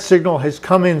internet signal has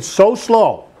come in so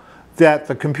slow that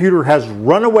the computer has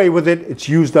run away with it. It's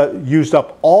used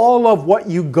up all of what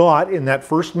you got in that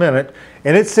first minute,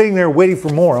 and it's sitting there waiting for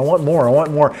more. I want more, I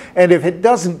want more. And if it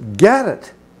doesn't get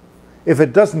it, if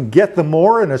it doesn't get the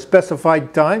more in a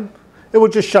specified time, it will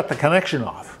just shut the connection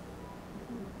off.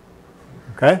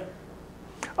 Okay?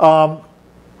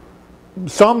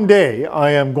 someday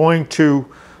I am going to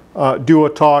do a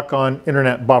talk on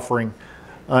internet buffering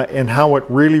and how it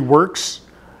really works.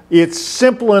 It's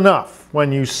simple enough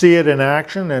when you see it in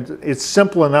action, and it's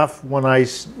simple enough when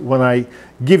I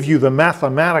give you the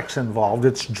mathematics involved.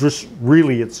 It's just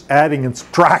really, it's adding and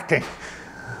subtracting.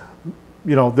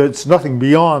 You know, there's nothing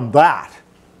beyond that.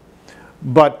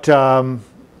 But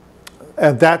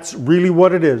and that's really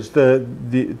what it is.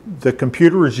 The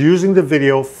computer is using the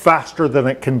video faster than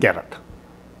it can get it.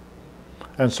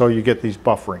 And so you get these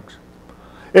bufferings.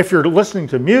 If you're listening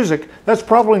to music, that's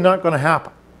probably not going to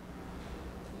happen.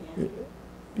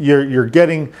 You're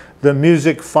getting the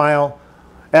music file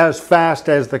as fast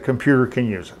as the computer can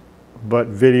use it. But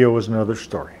video is another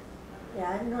story.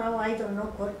 Yeah, no, I don't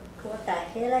know what the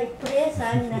hell I press,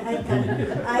 and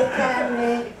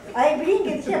I bring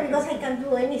it here because I can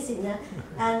do anything.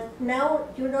 And now,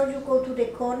 you know, you go to the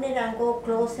corner and go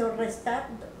close or restart.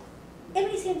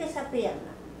 Everything disappears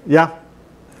now. Yeah.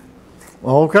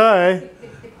 Okay.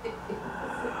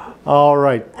 All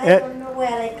right. I don't know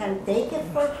where I can take it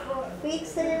for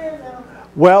fix it.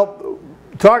 Well,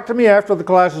 talk to me after the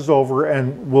class is over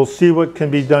and we'll see what can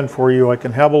be done for you. I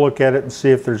can have a look at it and see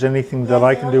if there's anything that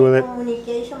I can do with it.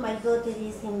 Communication, my daughter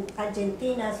is in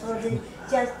Argentina, so they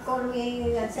just call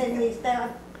me and send me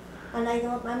stuff. And I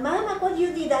go, Mama, what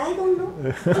you did? I don't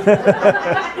know.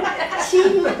 She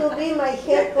used to be my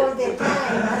help all the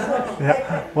time.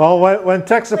 Yeah. Well, when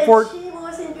tech support... When she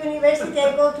was in university,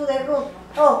 I go to the room.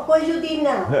 Oh, what you did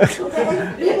now? I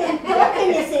didn't talk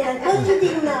anything. What you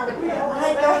did now?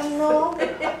 I don't know.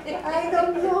 I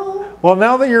don't know. Well,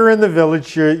 now that you're in the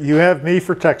village, you have me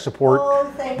for tech support. Oh,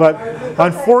 thank but you.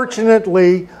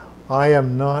 unfortunately, I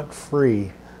am not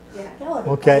free. No,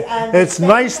 Okay, I it's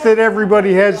nice that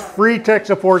everybody has free tech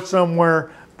support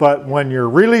somewhere, but when you're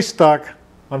really stuck,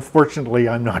 unfortunately,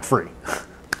 I'm not free.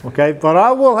 Okay, but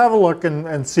I will have a look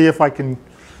and see if I can,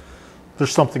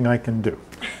 there's something I can do.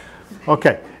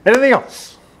 Okay, anything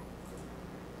else?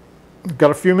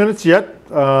 Got a few minutes yet.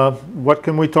 What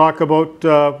can we talk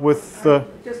about with... I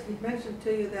just mentioned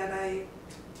to you that I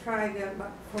tried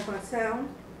for my sound.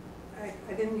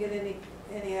 I didn't get any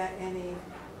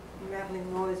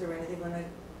rattling noise or anything when I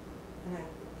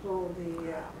pulled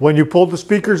the... when you pulled the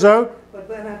speakers out? But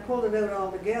when I pulled it out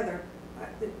all together,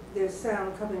 there's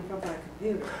sound coming from my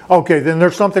computer. Okay, then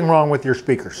there's something wrong with your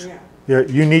speakers. Yeah.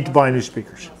 You need to buy new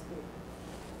speakers.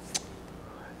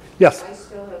 Yes? I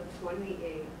still have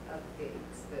 28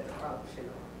 updates that are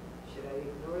optional. Should I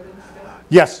ignore them still?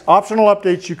 Yes, optional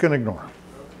updates you can ignore.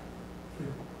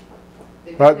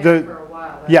 They've been there for a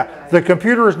while. That's Yeah, why the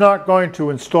computer is not going to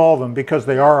install them because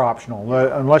they are optional,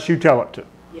 unless you tell it to.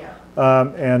 Yeah.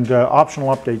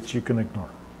 Optional updates you can ignore.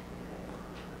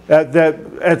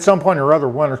 At some point or other,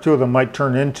 one or two of them might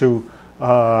turn into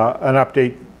an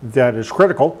update that is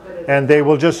critical, and they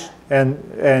will just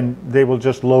they will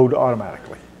just load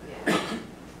automatically.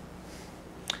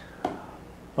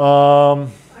 I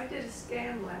did a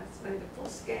scan last night, a full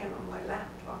scan on my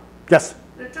laptop. Yes.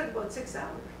 It took about 6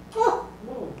 hours.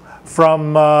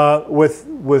 From with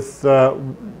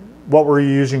what were you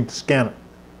using to scan it?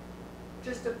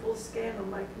 Just a full scan on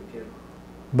my computer.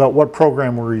 But what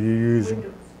program were you using?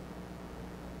 Windows.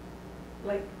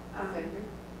 Like,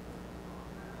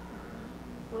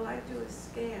 well, I do a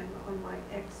scan on my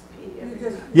XP every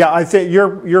time. Yeah, I think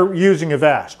you're using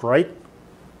Avast, right?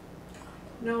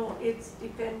 No, it's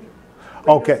Defender.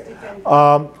 Okay. Windows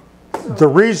Defender. The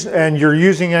reason, and you're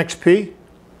using XP?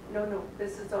 No,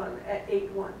 this is on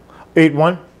 8.1.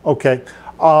 8.1? Okay.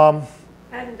 I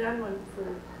hadn't done one for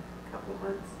a couple of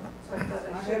months, so I thought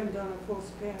I I should. haven't done a full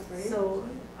scan for you. So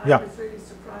I Yeah. was really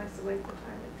surprised the length of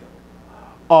time it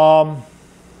took.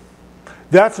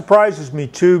 That surprises me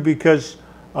too because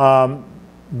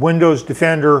Windows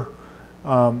Defender,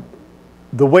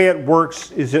 the way it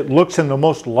works is it looks in the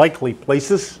most likely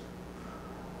places,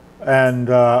 and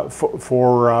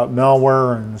for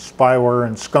malware and spyware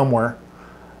and scumware.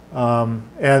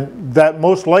 And that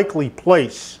most likely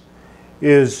place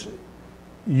is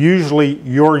usually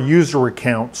your user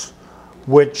accounts,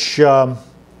 which in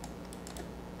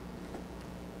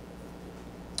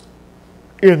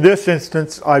this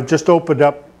instance, I've just opened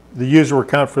up the user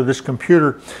account for this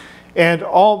computer, and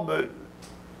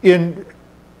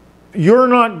you're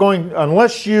not going,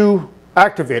 unless you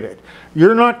activate it,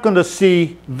 you're not going to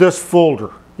see this folder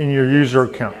in your user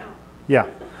account. Yeah.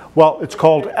 Well, it's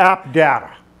called App Data.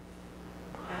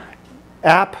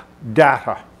 App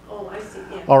Data. Oh, I see,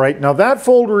 yeah. All right. Now that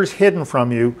folder is hidden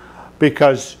from you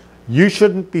because you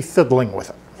shouldn't be fiddling with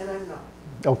it. And I'm not.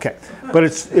 Okay. But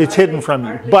it's hidden from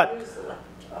you. Hardly But use the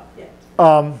laptop yet.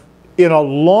 in a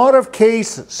lot of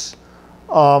cases,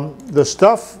 The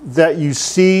stuff that you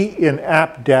see in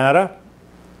app data,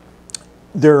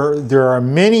 there are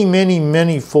many, many,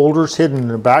 many folders hidden in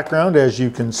the background, as you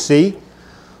can see.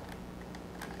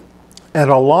 And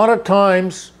a lot of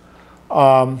times,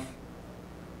 spyware,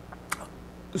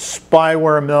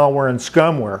 malware, and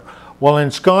scumware will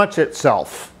ensconce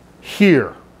itself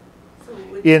here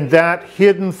in that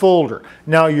hidden folder.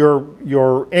 Now your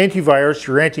antivirus,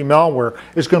 your anti-malware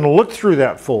is going to look through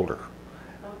that folder.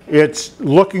 Okay. It's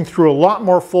looking through a lot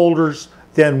more folders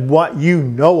than what you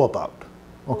know about.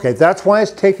 Okay, that's why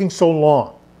it's taking so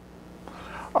long.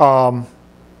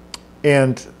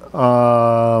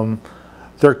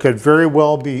 There could very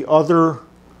well be other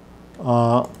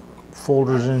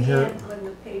folders in here. And when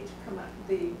the page come up,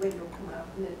 the window come up,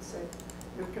 and it said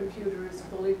your computer is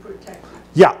fully protected.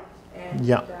 Yeah, And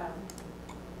yeah.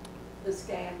 The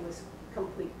scan was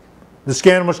complete. The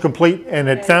scan was complete and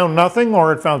it found nothing,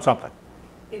 or it found something?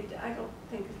 I don't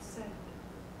think it said.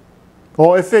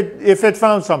 Well, if it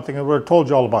found something, it would have told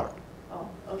you all about it. Oh,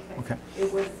 okay. Okay.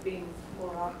 It was being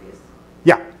more obvious.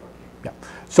 Yeah, Okay. yeah.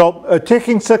 So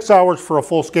taking 6 hours for a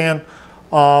full scan,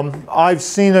 I've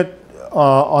seen it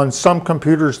on some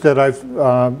computers that I've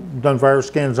done virus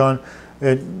scans on.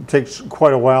 It takes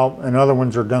quite a while, and other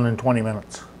ones are done in 20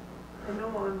 minutes. I know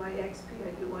on my XP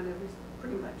I do one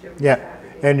pretty much every Yeah,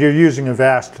 Saturday. and you're using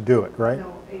Avast to do it, right?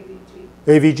 No, AVG.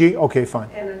 AVG? Okay, fine.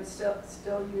 And I'm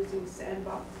still using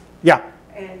Sandbox, Yeah,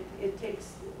 and it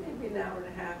takes maybe an hour and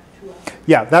a half, 2 hours.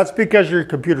 yeah. That's because your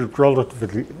computer's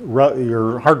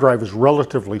your hard drive is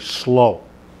relatively slow.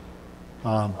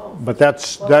 But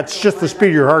that's just the speed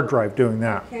of your hard drive doing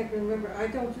that. I can't remember, I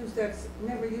don't use that,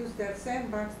 never used that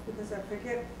Sandbox because I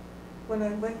forget when I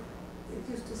went,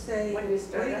 it used to say, When you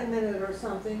start wait up. a minute or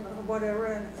something, or whatever,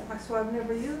 and so I've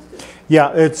never used it.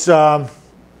 Yeah, it's.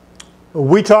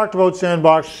 We talked about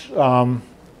Sandbox.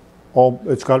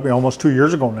 It's got to be almost 2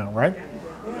 years ago now, right?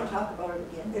 We don't talk about it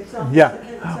again. It's on- Yeah.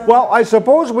 it's on- Well, I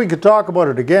suppose we could talk about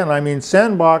it again. I mean,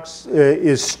 Sandbox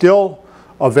is still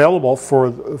available for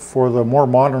the more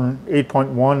modern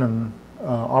 8.1 and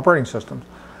operating systems,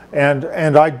 and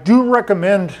I do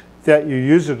recommend that you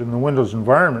use it in the Windows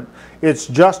environment. It's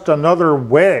just another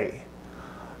way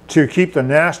to keep the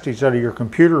nasties out of your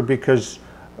computer, because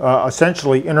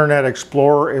essentially Internet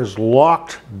Explorer is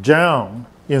locked down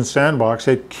in Sandbox.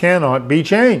 It cannot be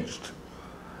changed,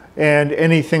 and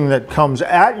anything that comes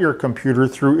at your computer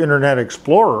through Internet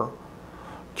Explorer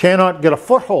cannot get a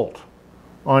foothold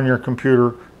on your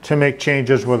computer to make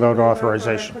changes without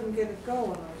authorization. I couldn't get it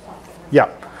going or something. Yeah.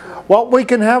 Well, we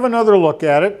can have another look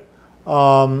at it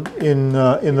in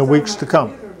the weeks to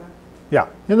come. Yeah,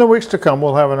 in the weeks to come,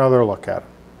 we'll have another look at it.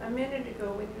 A minute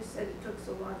ago, when you said it took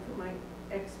so long for my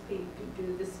XP to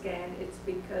do the scan, it's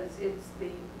because it's the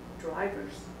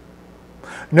drivers.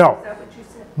 No, Is that what you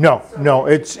said? no, So- no.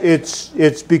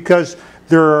 It's because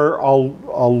there are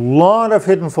a lot of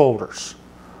hidden folders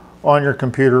on your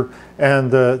computer,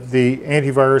 and the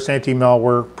antivirus,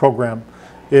 anti-malware program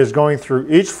is going through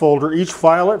each folder, each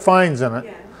file it finds in it,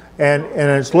 Yeah. and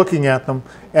it's looking at them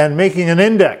and making an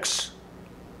index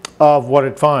of what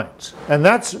it finds. And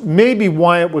that's maybe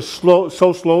why it was so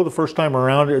slow the first time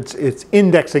around. It's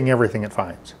indexing everything it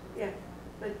finds. Yeah,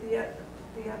 but the other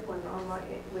one online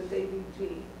with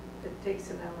AVG, it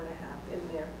takes an hour and a half in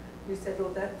there. You said,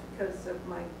 oh, that's because of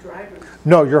my drivers,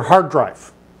 No, your hard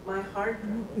drive. my hard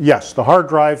drive. Yes, the hard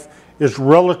drive is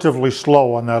relatively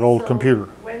slow on that old So computer.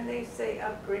 when they say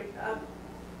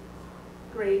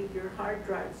upgrade your hard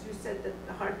drives, you said that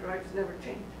the hard drives never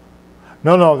change.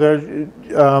 No,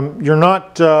 you're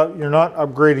not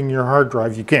upgrading your hard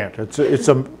drive. You can't. It's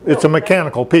a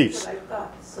mechanical piece. That's what I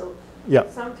thought. So Yeah.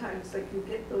 sometimes, like, you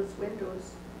get those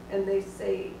windows and they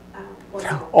say,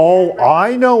 Oh,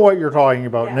 I know what you're talking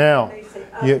about Yeah, now. they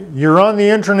say, You're on the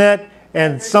internet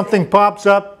and something pops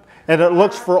up and it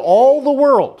looks for all the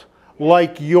world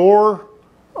like your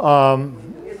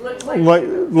it looks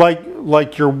like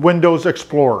like your Windows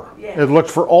Explorer. Yeah. It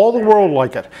looks for all the world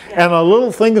like it. And a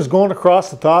little thing is going across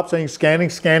the top saying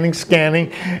scanning, scanning,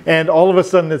 scanning, and all of a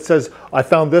sudden it says, I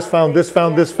found this, found this,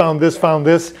 found this, found this, found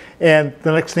this, and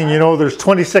the next thing you know, there's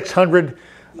 2,600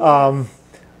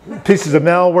 pieces of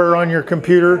malware on your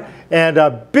computer and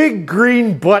a big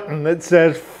green button that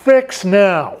says fix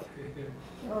now.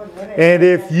 And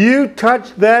if you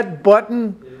touch that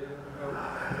button,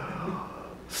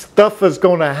 stuff is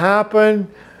going to happen,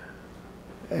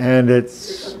 and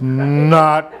it's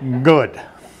not good.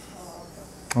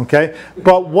 Okay?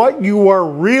 But what you are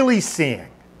really seeing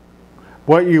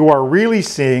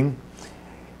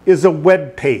is a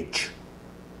web page.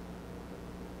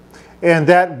 And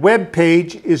that web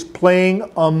page is playing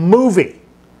a movie.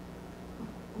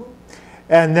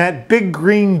 And that big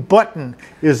green button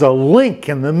is a link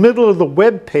in the middle of the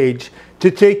web page to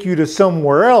take you to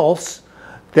somewhere else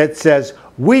that says,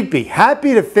 we'd be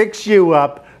happy to fix you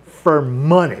up for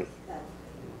money.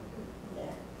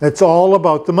 It's all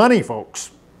about the money,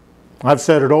 folks. I've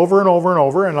said it over and over and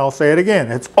over, and I'll say it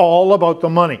again. It's all about the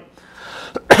money.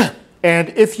 And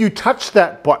if you touch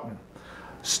that button,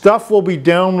 stuff will be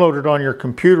downloaded on your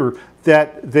computer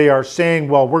that they are saying,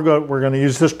 well, we're going to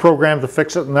use this program to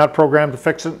fix it and that program to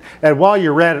fix it. And while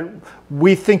you're at it,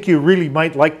 we think you really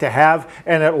might like to have,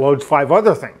 and it loads 5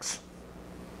 other things.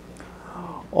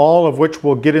 All of which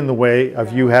will get in the way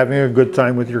of you having a good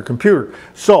time with your computer.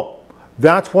 So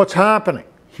that's what's happening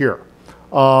here.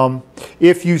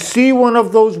 If you see one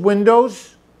of those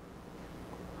windows,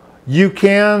 you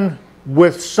can,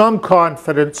 with some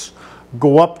confidence,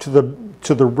 go up to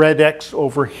the red X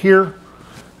over here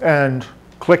and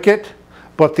click it.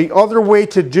 But the other way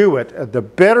to do it, the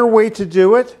better way to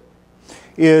do it,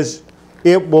 is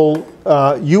you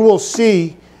will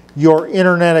see your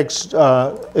Internet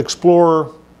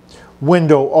Explorer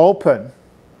window open.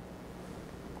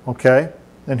 Okay,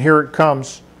 and here it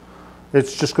comes.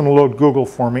 It's just going to load Google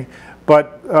for me.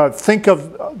 But think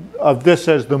of this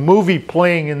as the movie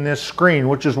playing in this screen,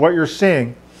 which is what you're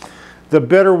seeing. The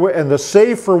better way and the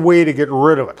safer way to get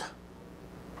rid of it,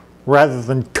 rather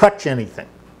than touch anything,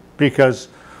 because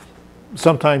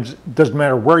sometimes it doesn't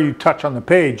matter where you touch on the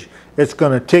page, it's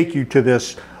going to take you to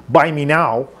this Buy Me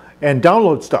Now and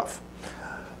download stuff.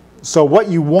 So what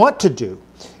you want to do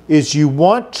is you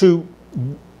want to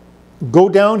go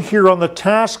down here on the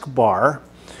taskbar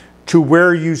to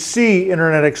where you see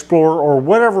Internet Explorer or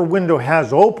whatever window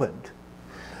has opened,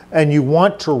 and you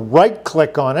want to right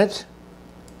click on it,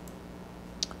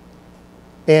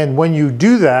 and when you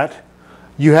do that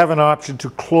you have an option to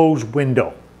close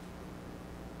window.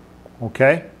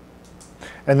 Okay,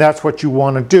 and that's what you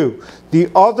want to do. The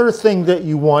other thing that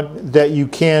you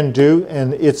can do,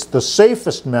 and it's the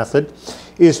safest method,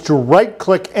 is to right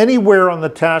click anywhere on the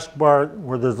taskbar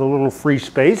where there's a little free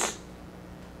space.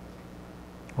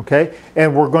 Okay,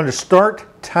 and we're going to start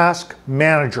Task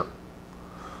Manager.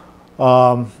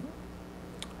 And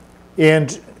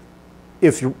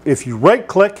if you right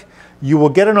click, you will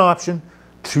get an option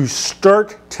to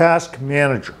start Task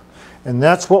Manager. And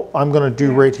that's what I'm going to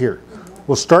do right here.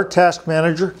 We'll start Task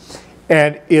Manager,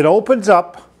 and it opens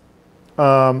up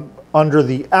under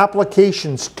the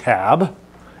Applications tab.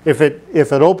 If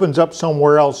it opens up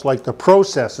somewhere else like the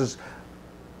Processes,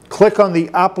 click on the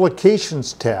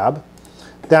Applications tab.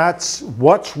 That's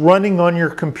what's running on your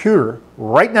computer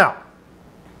right now.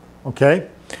 Okay?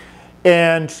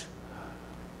 And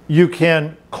you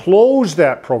can close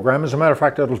that program. As a matter of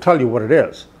fact, it'll tell you what it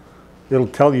is. It'll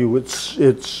tell you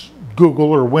it's Google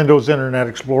or Windows Internet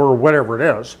Explorer or whatever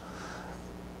it is.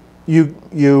 You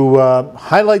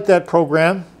highlight that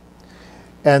program,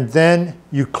 and then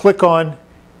you click on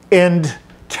End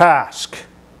Task.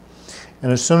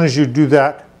 And as soon as you do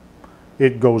that,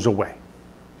 it goes away.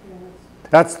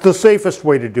 That's the safest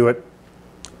way to do it,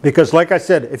 because like I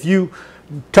said, if you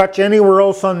touch anywhere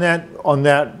else on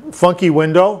that funky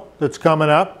window that's coming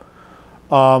up,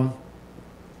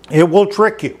 it will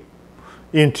trick you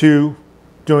into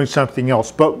doing something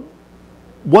else. But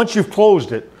once you've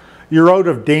closed it, you're out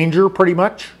of danger pretty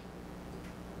much.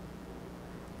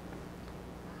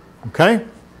 Okay?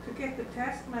 To get the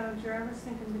Task Manager, I was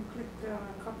thinking to click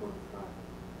a couple of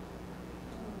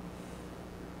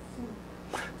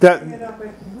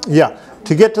yeah,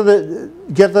 to get to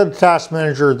the Task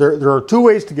Manager, there are 2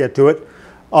 ways to get to it,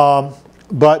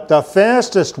 but the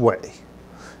fastest way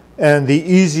and the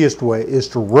easiest way is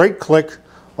to right click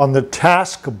on the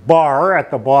task bar at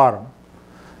the bottom,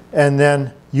 and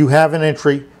then you have an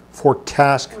entry for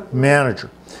Task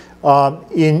Manager.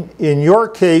 In your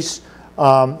case,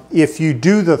 if you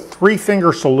do the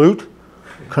 3-finger salute,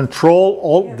 Control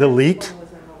Alt Delete,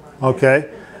 okay,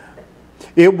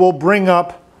 it will bring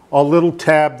up a little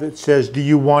tab that says, do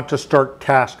you want to start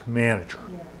Task Manager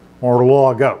or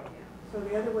log out? So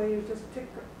the other way, you just click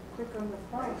on the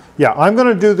file. Yeah, I'm going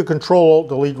to do the Control Alt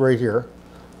Delete right here.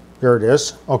 There it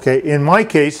is. Okay, in my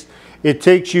case, it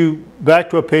takes you back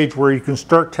to a page where you can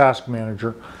start Task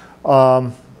Manager.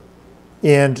 And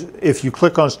if you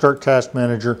click on Start Task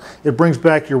Manager, it brings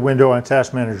back your window and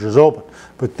Task Manager is open.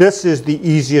 But this is the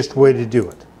easiest way to do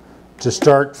it, to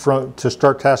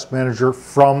start Task Manager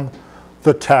from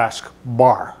the task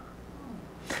bar.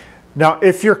 Now,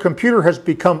 if your computer has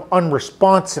become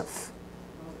unresponsive,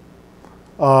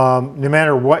 no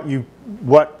matter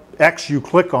what X you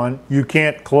click on, you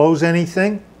can't close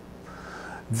anything,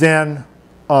 then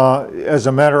as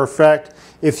a matter of fact,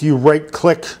 if you right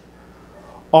click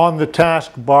on the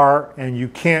taskbar and you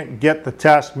can't get the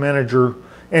task manager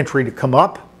entry to come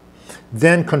up,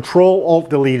 then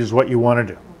Control-Alt-Delete is what you want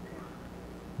to do.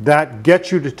 That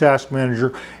gets you to Task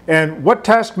Manager. And what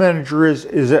Task Manager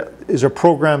is a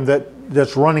program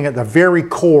that's running at the very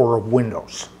core of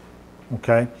Windows.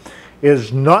 Okay?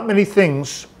 There's not many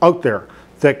things out there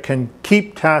that can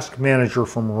keep Task Manager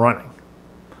from running.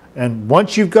 And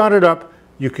once you've got it up,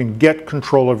 you can get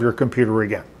control of your computer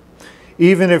again.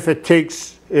 Even if it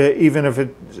takes,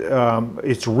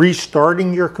 it's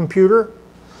restarting your computer,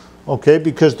 okay,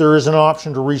 because there is an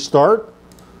option to restart.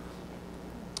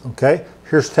 Okay,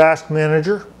 here's Task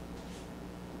Manager.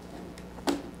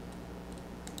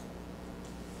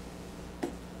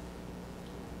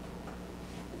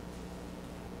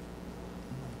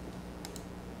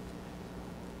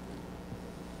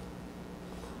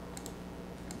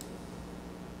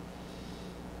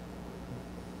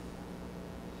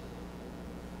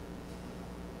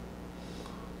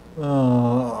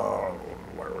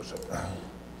 Where was it?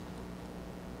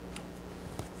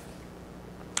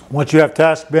 Once you have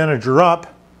Task Manager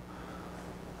up,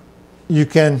 you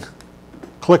can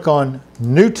click on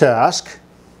New Task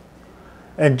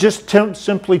and just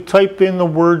simply type in the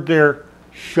word there,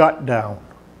 shut down.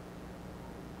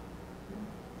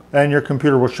 And your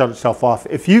computer will shut itself off.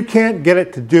 If you can't get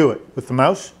it to do it with the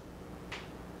mouse,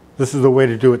 this is the way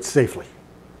to do it safely.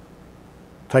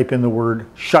 Type in the word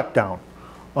shut down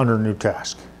under New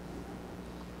Task.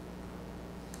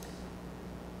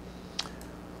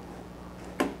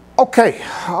 Okay,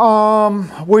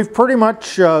 we've pretty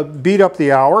much beat up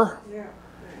the hour. Yeah.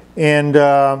 And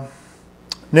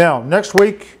now, next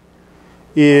week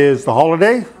is the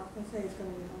holiday. I was gonna say it's gonna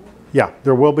be holiday. Yeah,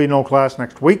 there will be no class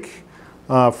next week.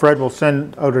 Fred will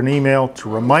send out an email to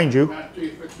remind you. Not till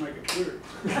you fix my computer.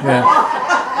 Yeah.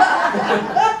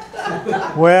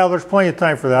 Well, there's plenty of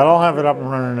time for that. I'll have it up and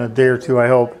running in a day or two, I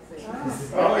hope.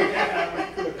 Oh, yeah.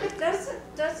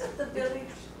 Doesn't the village,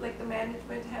 like the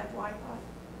management, have Wi-Fi?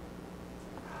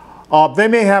 They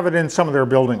may have it in some of their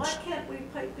buildings. Why can't we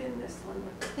pipe in this one?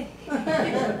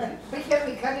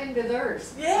 We cut into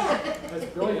theirs. Yeah, That's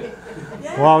brilliant.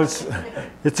 yeah. Well,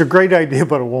 it's a great idea,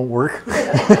 but it won't work.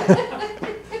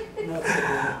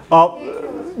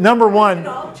 Number We one, can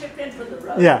all chip in for the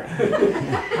road.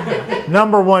 yeah.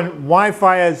 Number one,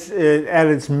 Wi-Fi is, at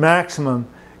its maximum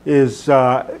is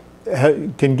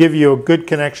can give you a good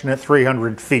connection at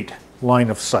 300 feet line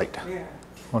of sight. Yeah.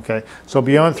 Okay, so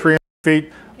beyond 300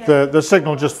 feet, the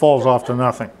signal just falls off to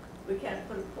nothing. We can't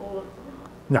put a pole up.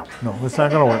 No, it's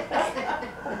not going to work.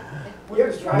 What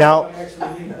does drive Now-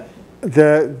 actually mean?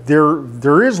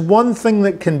 There is one thing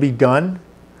that can be done,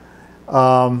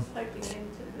 Piping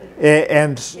into the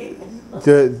and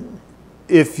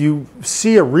if you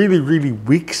see a really, really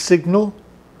weak signal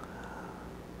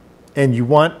and you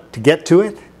want to get to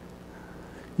it,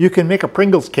 you can make a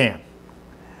Pringles can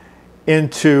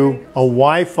into a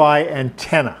Wi-Fi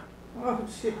antenna. Oh,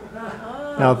 shit.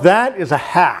 Now that is a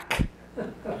hack.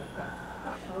 okay.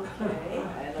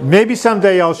 Maybe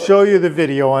someday I'll show you the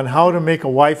video on how to make a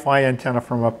Wi-Fi antenna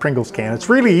from a Pringles can. It's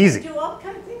really easy. Do all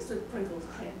kind of things with Pringles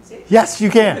cans. eh? Yes, you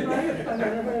can. And then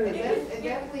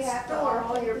we have to Store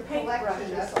all your paintbrushes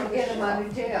collections on to the get them shelf. out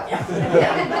of jail.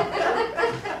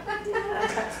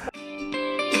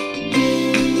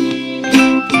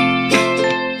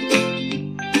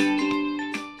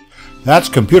 That's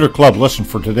Computer Club Listen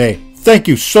for today. Thank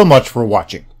you so much for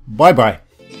watching. Bye-bye.